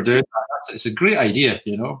 For doing that, it's a great idea,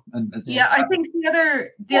 And I think the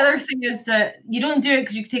other thing is that you don't do it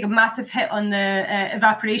because you take a massive hit on the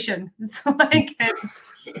evaporation. So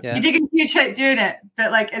you take a huge hit doing it,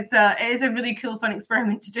 but it is a really cool, fun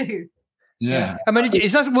experiment to do. Yeah. I mean,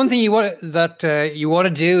 is that one thing you want to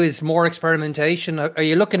do? Is more experimentation? Are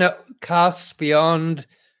you looking at casks beyond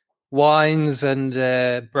wines and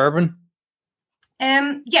bourbon?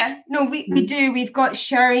 We do. We've got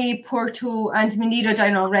sherry, Porto, and Madeira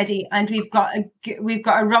down already, and we've got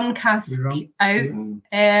a rum cask out.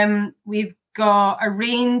 We've got a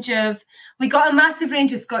massive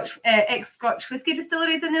range of ex-Scotch whiskey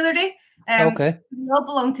distilleries in the other day. Okay, they all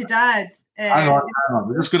belong to Dad. Hang on.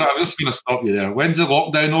 I'm just gonna stop you there. When's the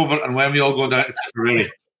lockdown over, and when we all go down to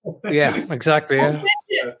Tipperary? Yeah, exactly. Yeah.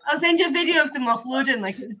 I'll send you a video of them offloading.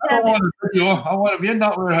 I want to be in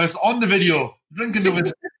that warehouse on the video, drinking the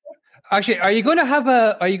whiskey. Actually, are you going to have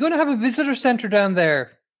a visitor centre down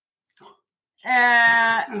there?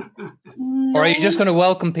 No. Or are you just going to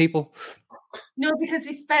welcome people? No, because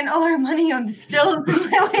we spent all our money on distilled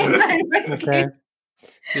whiskey. Okay.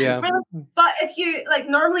 Yeah. But if you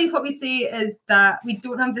normally what we say is that we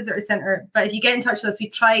don't have a visitor centre, but if you get in touch with us, we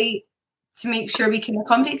try to make sure we can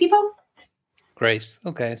accommodate people. Great.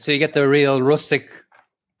 Okay. So you get the real rustic,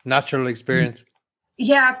 natural experience.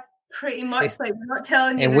 Yeah, pretty much. We're not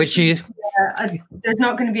telling you. In which there's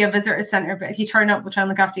not going to be a visitor centre, but if you turn up, we'll try and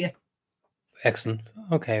look after you. Excellent.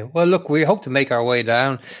 Okay. Well, look, we hope to make our way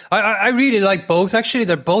down. I really like both. Actually,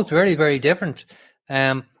 they're both very, very different.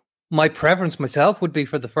 My preference myself would be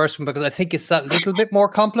for the first one because I think it's that little bit more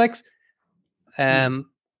complex.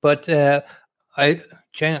 But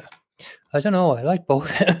Jenna, I don't know. I like both.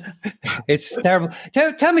 It's terrible.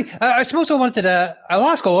 Tell me. I suppose I wanted to. I'll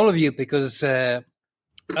ask all of you because I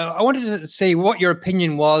wanted to say what your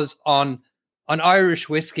opinion was on Irish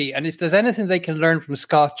whiskey, and if there's anything they can learn from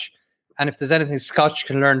Scotch, and if there's anything Scotch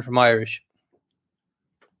can learn from Irish.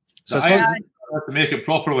 So I have to make it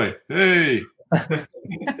properly. Hey. Do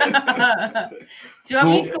you want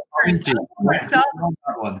me to go first?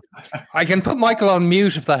 I can put Michael on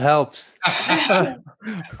mute if that helps. I'll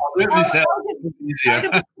give the answer,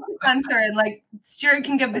 and Stuart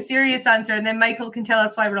can give the serious answer, and then Michael can tell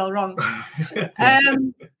us why we're all wrong.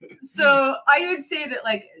 So I would say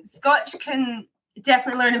that Scotch can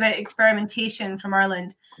definitely learn about experimentation from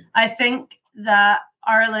Ireland. I think that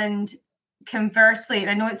Ireland, conversely, and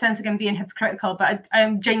I know it sounds like I'm being hypocritical, but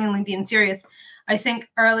I'm genuinely being serious. I think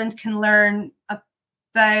Ireland can learn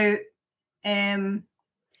about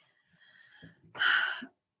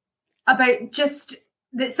just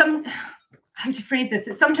that how to phrase this,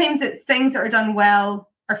 that sometimes that things that are done well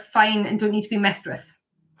are fine and don't need to be messed with.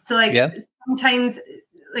 So sometimes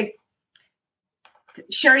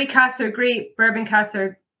sherry casks are great, bourbon casks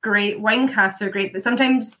are great, wine casks are great, but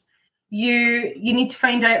sometimes you need to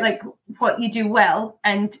find out like what you do well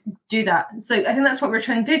and do that. So I think that's what we're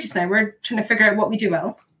trying to do just now. We're trying to figure out what we do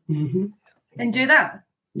well and do that.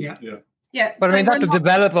 Yeah. But so I mean, that will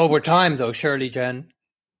develop over time, though, surely, Jen.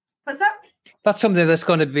 What's that? That's something that's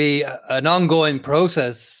going to be an ongoing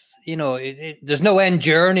process. You know, there's no end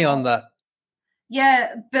journey on that.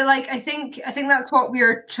 Yeah, but like I think that's what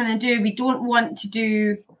we're trying to do. We don't want to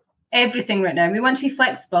do everything right now. We want to be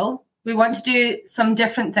flexible. We want to do some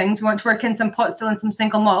different things. We want to work in some pot still and some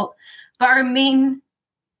single malt. But our main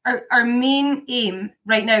aim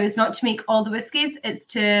right now is not to make all the whiskies. It's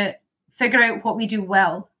to figure out what we do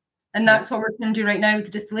well. And that's what we're going to do right now with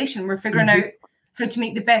the distillation. We're figuring out how to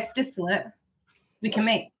make the best distillate we can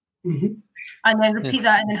make. And then repeat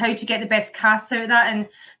that, and then how to get the best casks out of that. And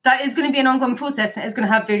that is going to be an ongoing process, and it's going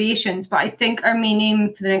to have variations. But I think our main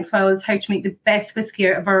aim for the next while is how to make the best whiskey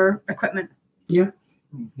out of our equipment. Yeah.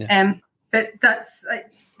 But that's,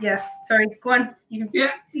 sorry, go on.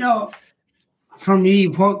 No. For me,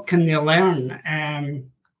 what can they learn?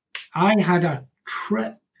 I had a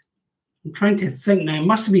trip. I'm trying to think now. It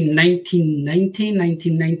must have been 1990,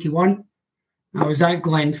 1991. I was at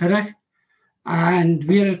Glenfiddich. And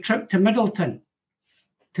we had a trip to Middleton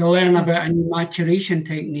to learn about a new maturation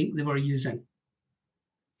technique they were using.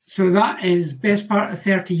 So that is best part of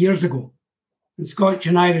 30 years ago. And Scotch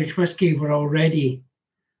and Irish whiskey were already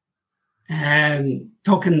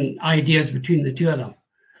talking ideas between the two of them.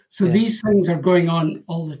 So these things are going on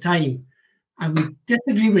all the time. I would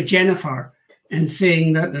disagree with Jennifer in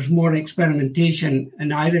saying that there's more experimentation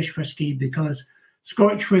in Irish whiskey, because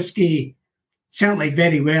Scotch whiskey, certainly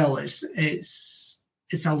very well, it's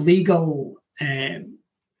a legal,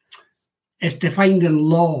 it's defined in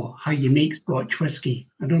law how you make Scotch whiskey.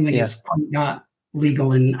 I don't think it's quite that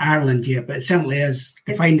legal in Ireland yet, but it certainly is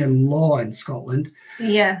defined in law in Scotland.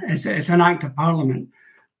 Yeah. It's an act of parliament.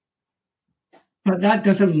 But that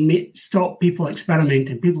doesn't stop people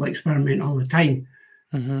experimenting. People experiment all the time.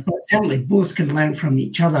 But certainly both can learn from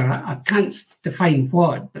each other. I can't define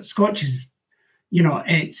what, but Scotch is,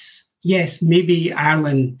 it's, yes, maybe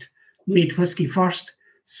Ireland made whiskey first.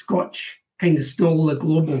 Scotch kind of stole the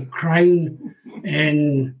global crown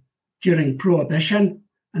during Prohibition,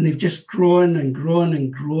 and they've just grown and grown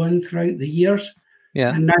and grown throughout the years.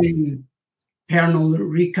 Yeah. And now Pernod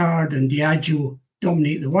Ricard and Diageo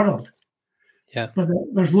dominate the world. Yeah. But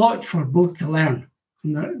there's lots for both to learn,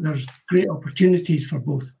 and there's great opportunities for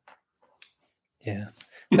both. Yeah.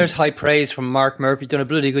 There's high praise from Mark Murphy. Done a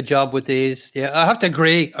bloody good job with these. Yeah, I have to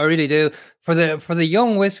agree. I really do. For the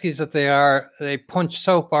young whiskies that they punch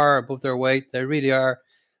so far above their weight. They really are.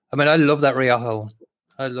 I mean, I love that Rioja.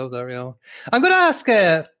 I'm going to ask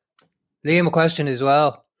Liam a question as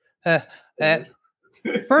well.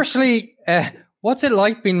 Firstly, what's it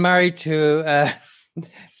like being married to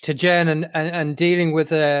Jen and dealing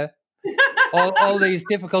with all these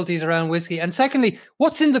difficulties around whiskey? And secondly,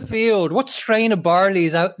 what's in the field? What strain of barley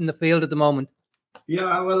is out in the field at the moment?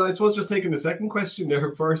 Yeah, well, I suppose just taking the second question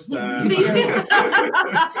there first. Yeah,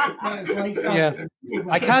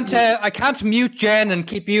 I can't mute Jen and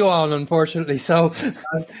keep you on, unfortunately. So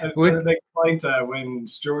I make a point when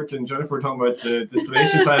Stuart and Jennifer were talking about the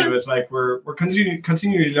distillation side of it. Like we're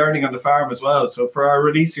continually learning on the farm as well. So for our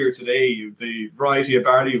release here today, the variety of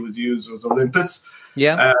barley was used was Olympus.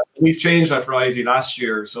 Yeah, we've changed that variety last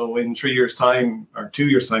year. So in 3 years' time or 2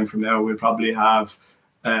 years' time from now, we'll probably have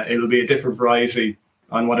it'll be a different variety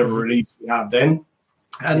on whatever release we have then.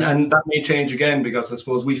 And that may change again, because I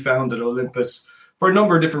suppose we found that Olympus, for a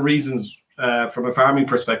number of different reasons, from a farming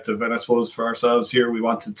perspective, and I suppose for ourselves here,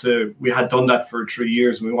 we had done that for 3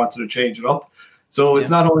 years and we wanted to change it up. So it's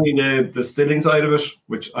not only the distilling side of it,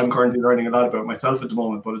 which I'm currently learning a lot about myself at the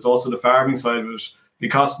moment, but it's also the farming side of it,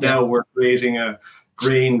 because now we're creating a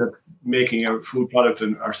grain that's making a food product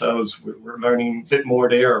in ourselves. We're learning a bit more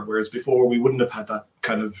there, whereas before we wouldn't have had that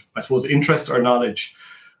kind of, I suppose, interest or knowledge.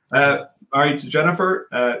 Married to Jennifer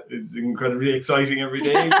is incredibly exciting every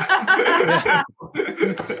day.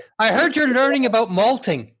 I heard you're learning about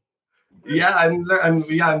malting. Yeah, and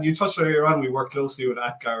you touched earlier on. We work closely with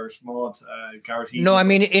Garrett Maud, Garrett Heaton. No, I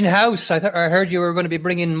mean in-house. I heard you were going to be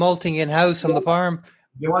bringing malting in-house on the farm.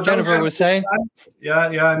 Jennifer was saying.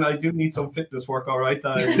 Yeah, and I do need some fitness work, all right.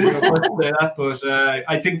 But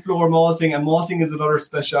I think floor malting, and malting is another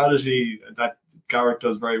speciality that Garrett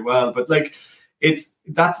does very well. But like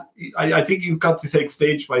I think you've got to take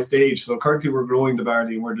stage by stage. So currently we're growing the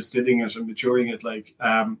barley and we're distilling it and maturing it. Like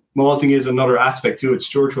malting is another aspect to it.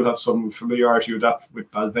 Stuart will have some familiarity with that with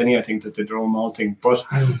Balvenie. I think that they did their own malting, but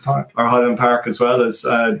Highland Park as well as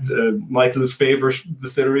Michael's favourite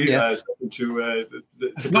distillery. Yeah.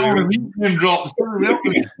 It's not a name drop.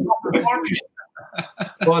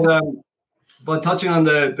 But touching on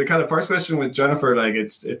the kind of first question with Jennifer, like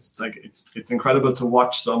it's incredible to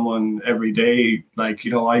watch someone every day. Like,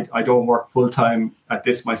 you know, I don't work full time at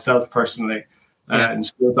this myself personally, and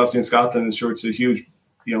Stuart's obviously in Scotland, and Stuart's a huge,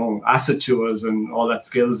 you know, asset to us and all that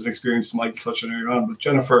skills and experience Michael touched on earlier on. But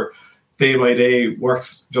Jennifer, day by day,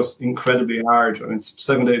 works just incredibly hard, and it's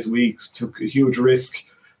 7 days a week. Took a huge risk,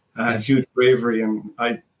 huge bravery, and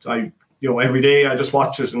I you know, every day I just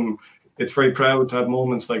watch it, and it's very proud to have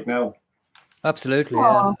moments like now. Absolutely.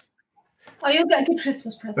 Aww. Oh, you'll get a good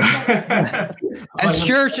Christmas present. And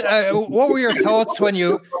Stuart, what were your thoughts when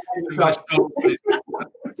you?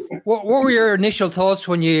 What were your initial thoughts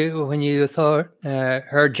when you thought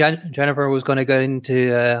heard Jennifer was going to get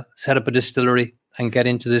into set up a distillery and get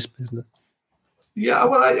into this business? Yeah,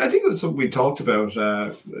 well, I think it was something we talked about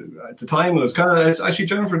at the time. It was kind of, it's actually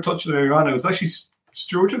Jennifer touched on it earlier on. It was actually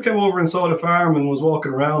Stuart who came over and saw the farm and was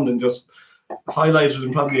walking around and just highlighted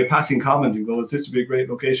in probably a passing comment and goes, "This would be a great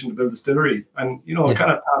location to build a distillery." And, you know, it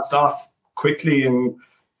kind of passed off quickly. And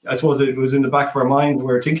I suppose it was in the back of our minds and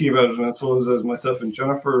we were thinking about it. And I suppose as myself and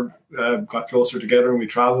Jennifer got closer together and we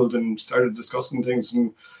traveled and started discussing things,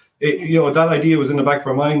 and you know, that idea was in the back of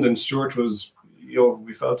our mind. And Stuart was, you know,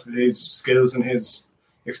 we felt with his skills and his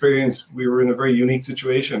experience, we were in a very unique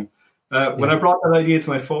situation. When I brought that idea to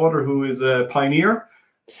my father, who is a pioneer,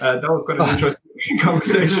 that was quite an interesting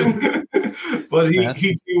conversation. But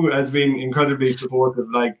he too has been incredibly supportive,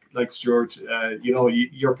 like Stuart. You know,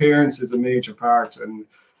 your parents is a major part, and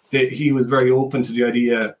he was very open to the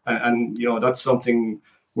idea, and you know, that's something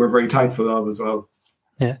we're very thankful of as well.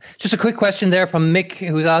 Yeah. Just a quick question there from Mick,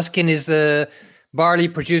 who's asking: is the barley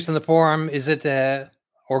produced on the farm, is it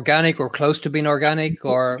organic or close to being organic,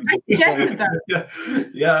 or?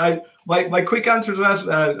 My quick answer to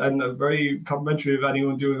that, and very complimentary of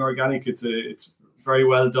anyone doing organic. It's very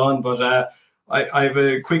well done, but I have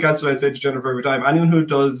a quick answer. I say to Jennifer every time: anyone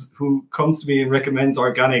who comes to me and recommends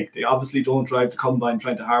organic, they obviously don't drive the combine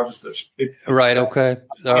trying to harvest it. Right. Okay.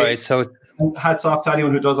 All right. So hats off to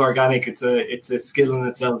anyone who does organic. It's a skill in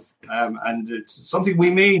itself, and it's something we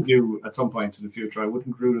may do at some point in the future. I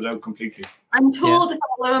wouldn't rule it out completely. I'm told if I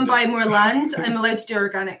allow and buy more land, I'm allowed to do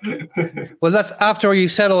organic. Well, that's after you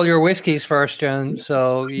sell all your whiskies first, Jen.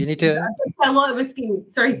 So you need to sell a lot of whiskey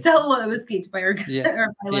to buy organic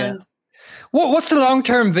or buy land. What's the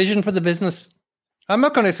long-term vision for the business? I'm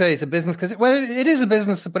not going to say it's a business because, well, it is a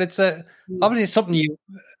business, but it's obviously something you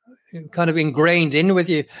kind of ingrained in with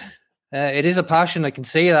you. It is a passion, I can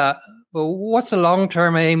see that. But what's the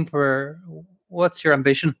long-term aim what's your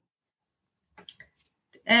ambition?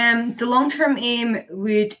 The long-term aim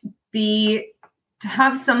would be to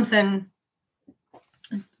have something.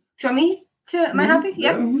 Do you want me to? Am I happy?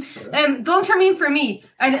 Yeah. The long-term aim for me,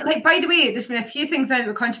 and like, by the way, there's been a few things that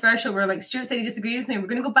were controversial where like Stuart said he disagreed with me. We're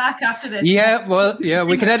going to go back after this. Yeah, well, yeah,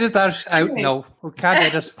 we can edit that out. Anyway, no, we can't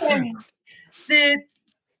edit.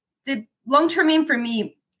 The long-term aim for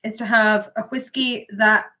me is to have a whiskey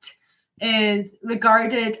that is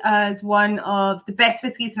regarded as one of the best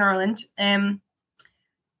whiskies in Ireland.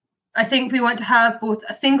 I think we want to have both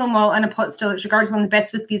a single malt and a pot still that's regarded as one of the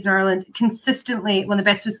best whiskies in Ireland, consistently one of the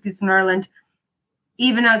best whiskies in Ireland,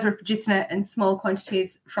 even as we're producing it in small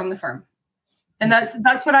quantities from the farm. And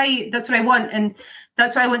that's what I want, and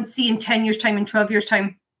that's what I want to see in 10 years' time, in 12 years'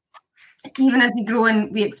 time. Even as we grow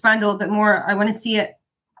and we expand a little bit more, I want to see it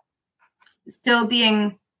still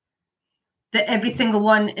being that every single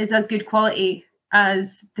one is as good quality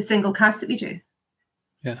as the single cask that we do.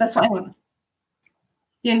 Yeah, that's what I want.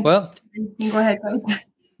 Well, you can go ahead.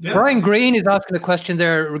 Yeah. Brian Green is asking a question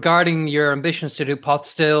there regarding your ambitions to do pot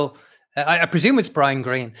still. I presume it's Brian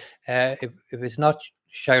Green. If it's not,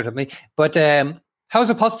 shout at me. But how's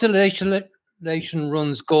the pot distillation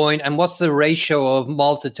runs going, and what's the ratio of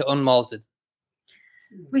malted to unmalted?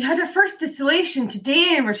 We had our first distillation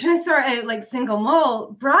today, and we're trying to sort out like single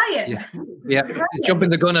malt. Brian. Yeah. Brian. Jumping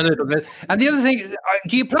the gun a little bit. And the other thing,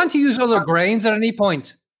 do you plan to use other grains at any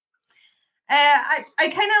point? I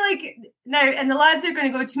kind of like now, and the lads are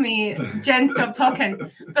going to go to me, Jen, stop talking.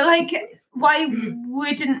 But like, why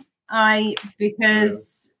wouldn't I?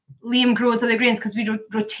 Because Liam grows other grains, because we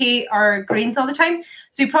rotate our grains all the time.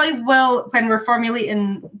 So we probably will, when we're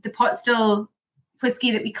formulating the pot still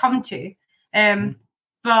whiskey that we come to.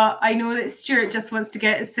 But I know that Stuart just wants to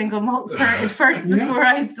get his single malt started first before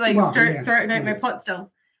I start sorting out my pot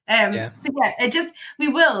still. So we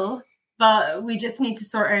will, but we just need to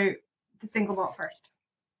sort out the single malt first.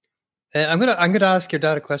 I'm gonna ask your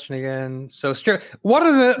dad a question again. So Stuart, what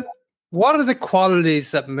are the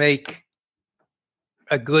qualities that make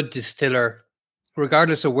a good distiller,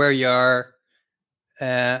 regardless of where you are,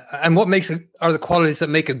 and what are the qualities that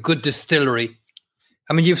make a good distillery?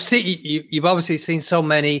 I mean, you've obviously seen so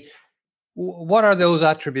many. What are those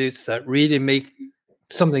attributes that really make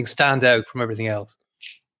something stand out from everything else?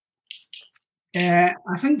 I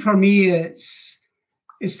think for me, it's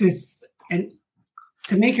this, and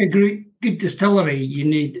to make a good distillery, you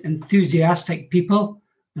need enthusiastic people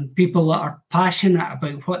and people that are passionate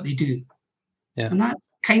about what they do. Yeah. And that's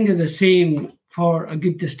kind of the same for a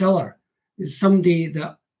good distiller. Is somebody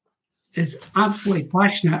that is absolutely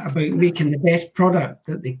passionate about making the best product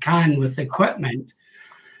that they can with equipment,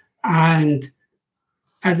 and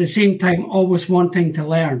at the same time always wanting to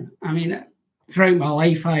learn. I mean, throughout my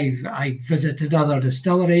life, I've visited other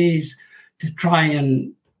distilleries to try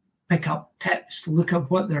and pick up tips, look at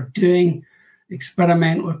what they're doing,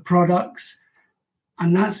 experiment with products.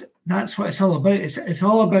 And that's what it's all about. It's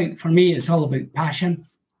all about, for me, it's all about passion.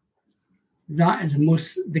 That is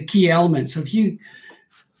the key element. So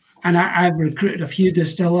I've recruited a few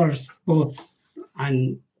distillers, both,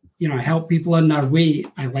 and help people in their way.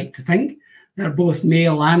 I like to think they're both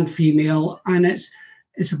male and female, and it's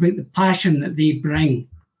about the passion that they bring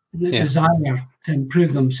and the desire to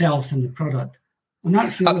improve themselves in the product, and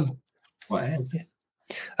that's really what it is.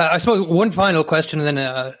 I suppose one final question, and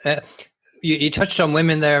then you touched on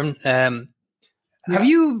women there. Have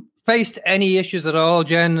you faced any issues at all,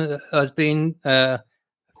 Jen, as being a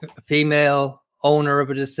female owner of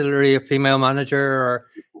a distillery, a female manager, or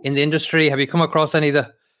in the industry? Have you come across any of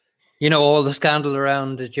the, all the scandal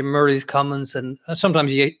around Jim Murray's comments, and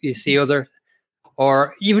sometimes you see other,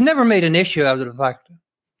 or you've never made an issue out of the fact,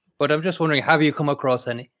 but I'm just wondering, have you come across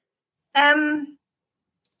any?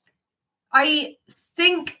 I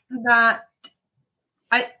think that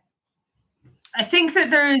I think that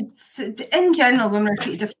there's, in general, women are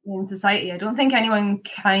treated differently in society. I don't think anyone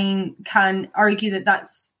can argue that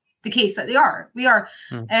that's the case, that they are. We are.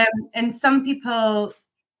 And some people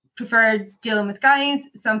prefer dealing with guys.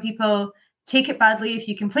 Some people take it badly if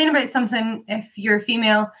you complain about something, if you're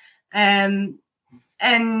female. And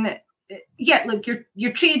look,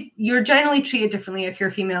 you're generally treated differently if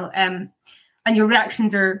you're female, and your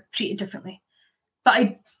reactions are treated differently. But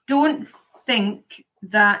I don't think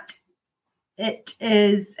that it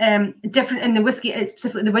is different in the whiskey,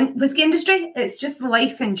 specifically the whiskey industry. It's just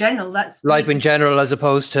life in general. That's life in general, as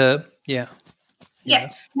opposed to Yeah.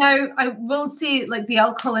 Now, I will say, like the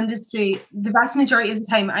alcohol industry, the vast majority of the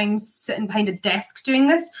time I'm sitting behind a desk doing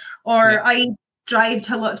this, or I drive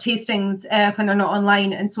to a lot of tastings when they're not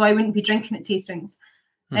online, and so I wouldn't be drinking at tastings.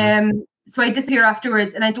 So I disappear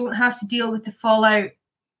afterwards, and I don't have to deal with the fallout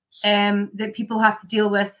that people have to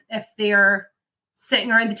deal with if they're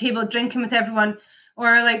sitting around the table drinking with everyone,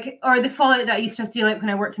 or the fallout that I used to have to deal with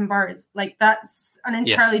when I worked in bars. Like, that's an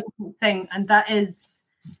entirely different thing, and that is,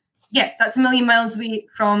 that's a million miles away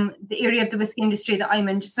from the area of the whiskey industry that I'm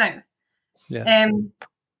in just now.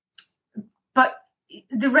 But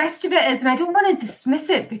the rest of it is, and I don't want to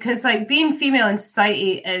dismiss it, because like being female in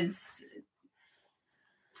society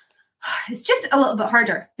it's just a little bit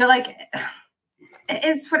harder, but like it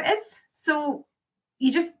is what it is. So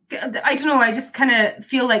you just, I don't know, I just kind of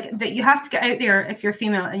feel like that you have to get out there if you're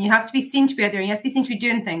female, and you have to be seen to be out there, and you have to be seen to be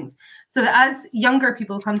doing things, so that as younger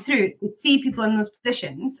people come through, they see people in those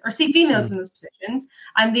positions, or see females in those positions,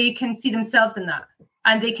 and they can see themselves in that,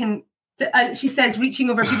 and they can, she says, reaching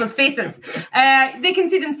over people's faces, they can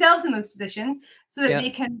see themselves in those positions, so that they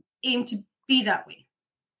can aim to be that way.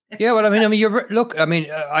 Well, I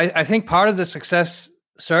mean, I think part of the success,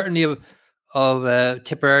 certainly of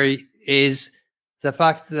Tipperary, is the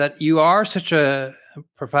fact that you are such a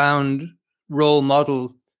profound role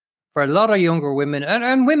model for a lot of younger women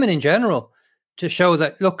and women in general, to show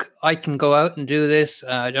that, look, I can go out and do this.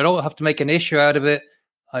 I don't have to make an issue out of it.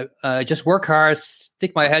 I just work hard,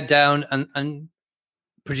 stick my head down, and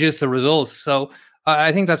produce the results. So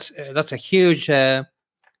I think that's a huge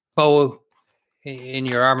bow in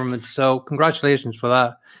your armament. So congratulations for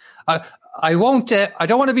that. I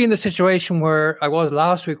don't want to be in the situation where I was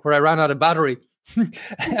last week, where I ran out of battery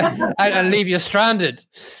and leave you stranded.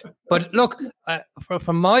 But look,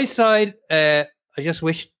 from my side, I just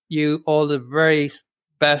wish you all the very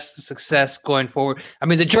best success going forward. I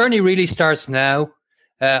mean, the journey really starts now.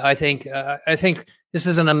 I think this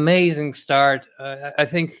is an amazing start. I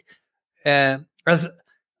think as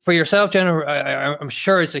for yourself, Jennifer, I'm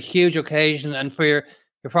sure it's a huge occasion, and for your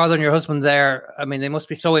father and your husband there, I mean, they must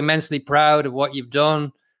be so immensely proud of what you've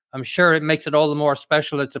done. I'm sure it makes it all the more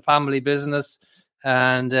special. It's a family business,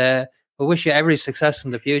 and we wish you every success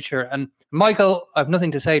in the future. And Michael, I've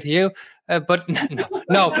nothing to say to you, but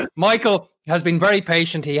no, Michael has been very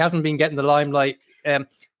patient. He hasn't been getting the limelight.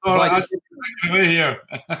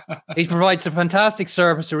 He provides a fantastic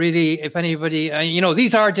service. Really, if anybody,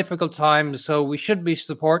 these are difficult times, so we should be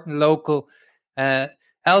supporting local.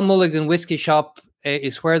 Al Mulligan Whiskey Shop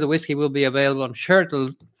is where the whiskey will be available. I'm sure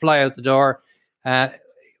it'll fly out the door.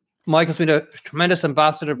 Michael's been a tremendous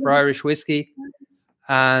ambassador for Irish whiskey,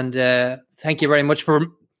 and thank you very much for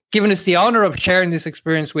giving us the honor of sharing this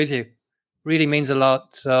experience with you. Really means a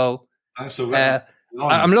lot. So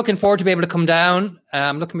I'm looking forward to be able to come down.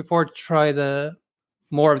 I'm looking forward to try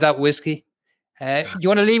more of that whiskey. Do you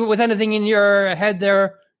want to leave it with anything in your head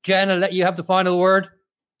there, Jen? I'll let you have the final word.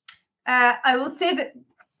 I will say that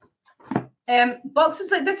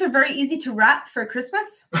boxes like this are very easy to wrap for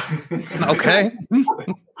Christmas. Okay.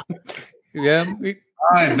 Yeah.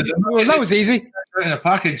 Well, that was easy. In a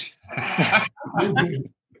package.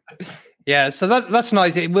 Yeah, so that's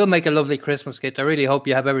nice. It will make a lovely Christmas gift. I really hope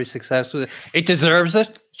you have every success with it. It deserves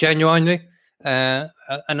it, genuinely. And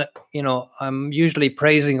I'm usually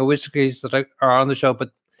praising the whiskeys that are on the show,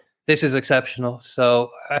 but this is exceptional.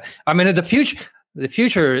 So, the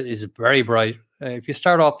future is very bright if you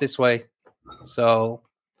start off this way. So,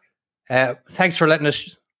 thanks for letting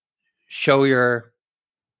us show your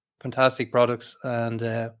fantastic products,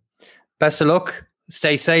 and best of luck.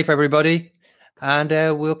 Stay safe, everybody. And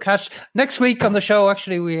we'll catch next week on the show.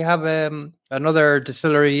 Actually, we have another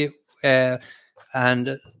distillery, and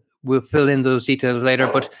we'll fill in those details later.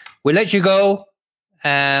 But we'll let you go.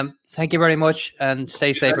 Thank you very much, and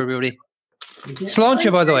stay safe, everybody.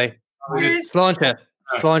 Sláinte, by the way. Sláinte.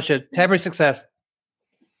 To every success.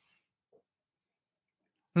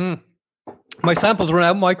 My samples run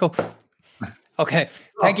out, Michael. Okay.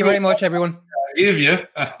 Thank you very much, everyone. Give you.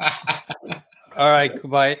 All right.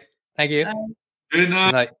 Goodbye. Thank you. Good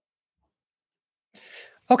night.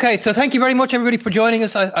 Okay, so thank you very much, everybody, for joining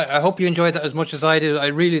us. I hope you enjoyed that as much as I did. I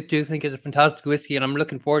really do think it's a fantastic whiskey, and I'm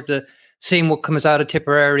looking forward to seeing what comes out of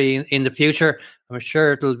Tipperary in the future. I'm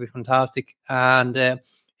sure it'll be fantastic. And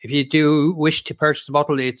if you do wish to purchase a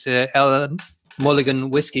bottle, it's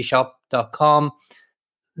mulliganwhiskeyshop.com.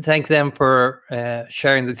 Thank them for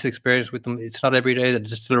sharing this experience with them. It's not every day that a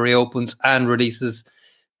distillery opens and releases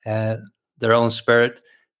their own spirit.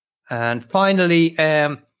 And finally,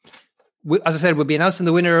 as I said, we'll be announcing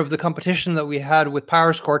the winner of the competition that we had with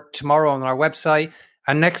Powerscourt tomorrow on our website.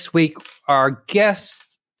 And next week, our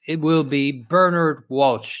guest, it will be Bernard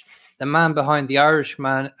Walsh, the man behind the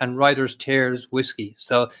Irishman and Writer's Tears whiskey.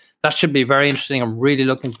 So that should be very interesting. I'm really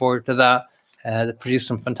looking forward to that. They produce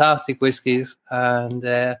some fantastic whiskies. And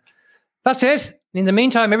that's it. In the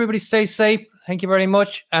meantime, everybody stay safe. Thank you very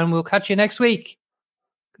much. And we'll catch you next week.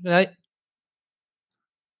 Good night.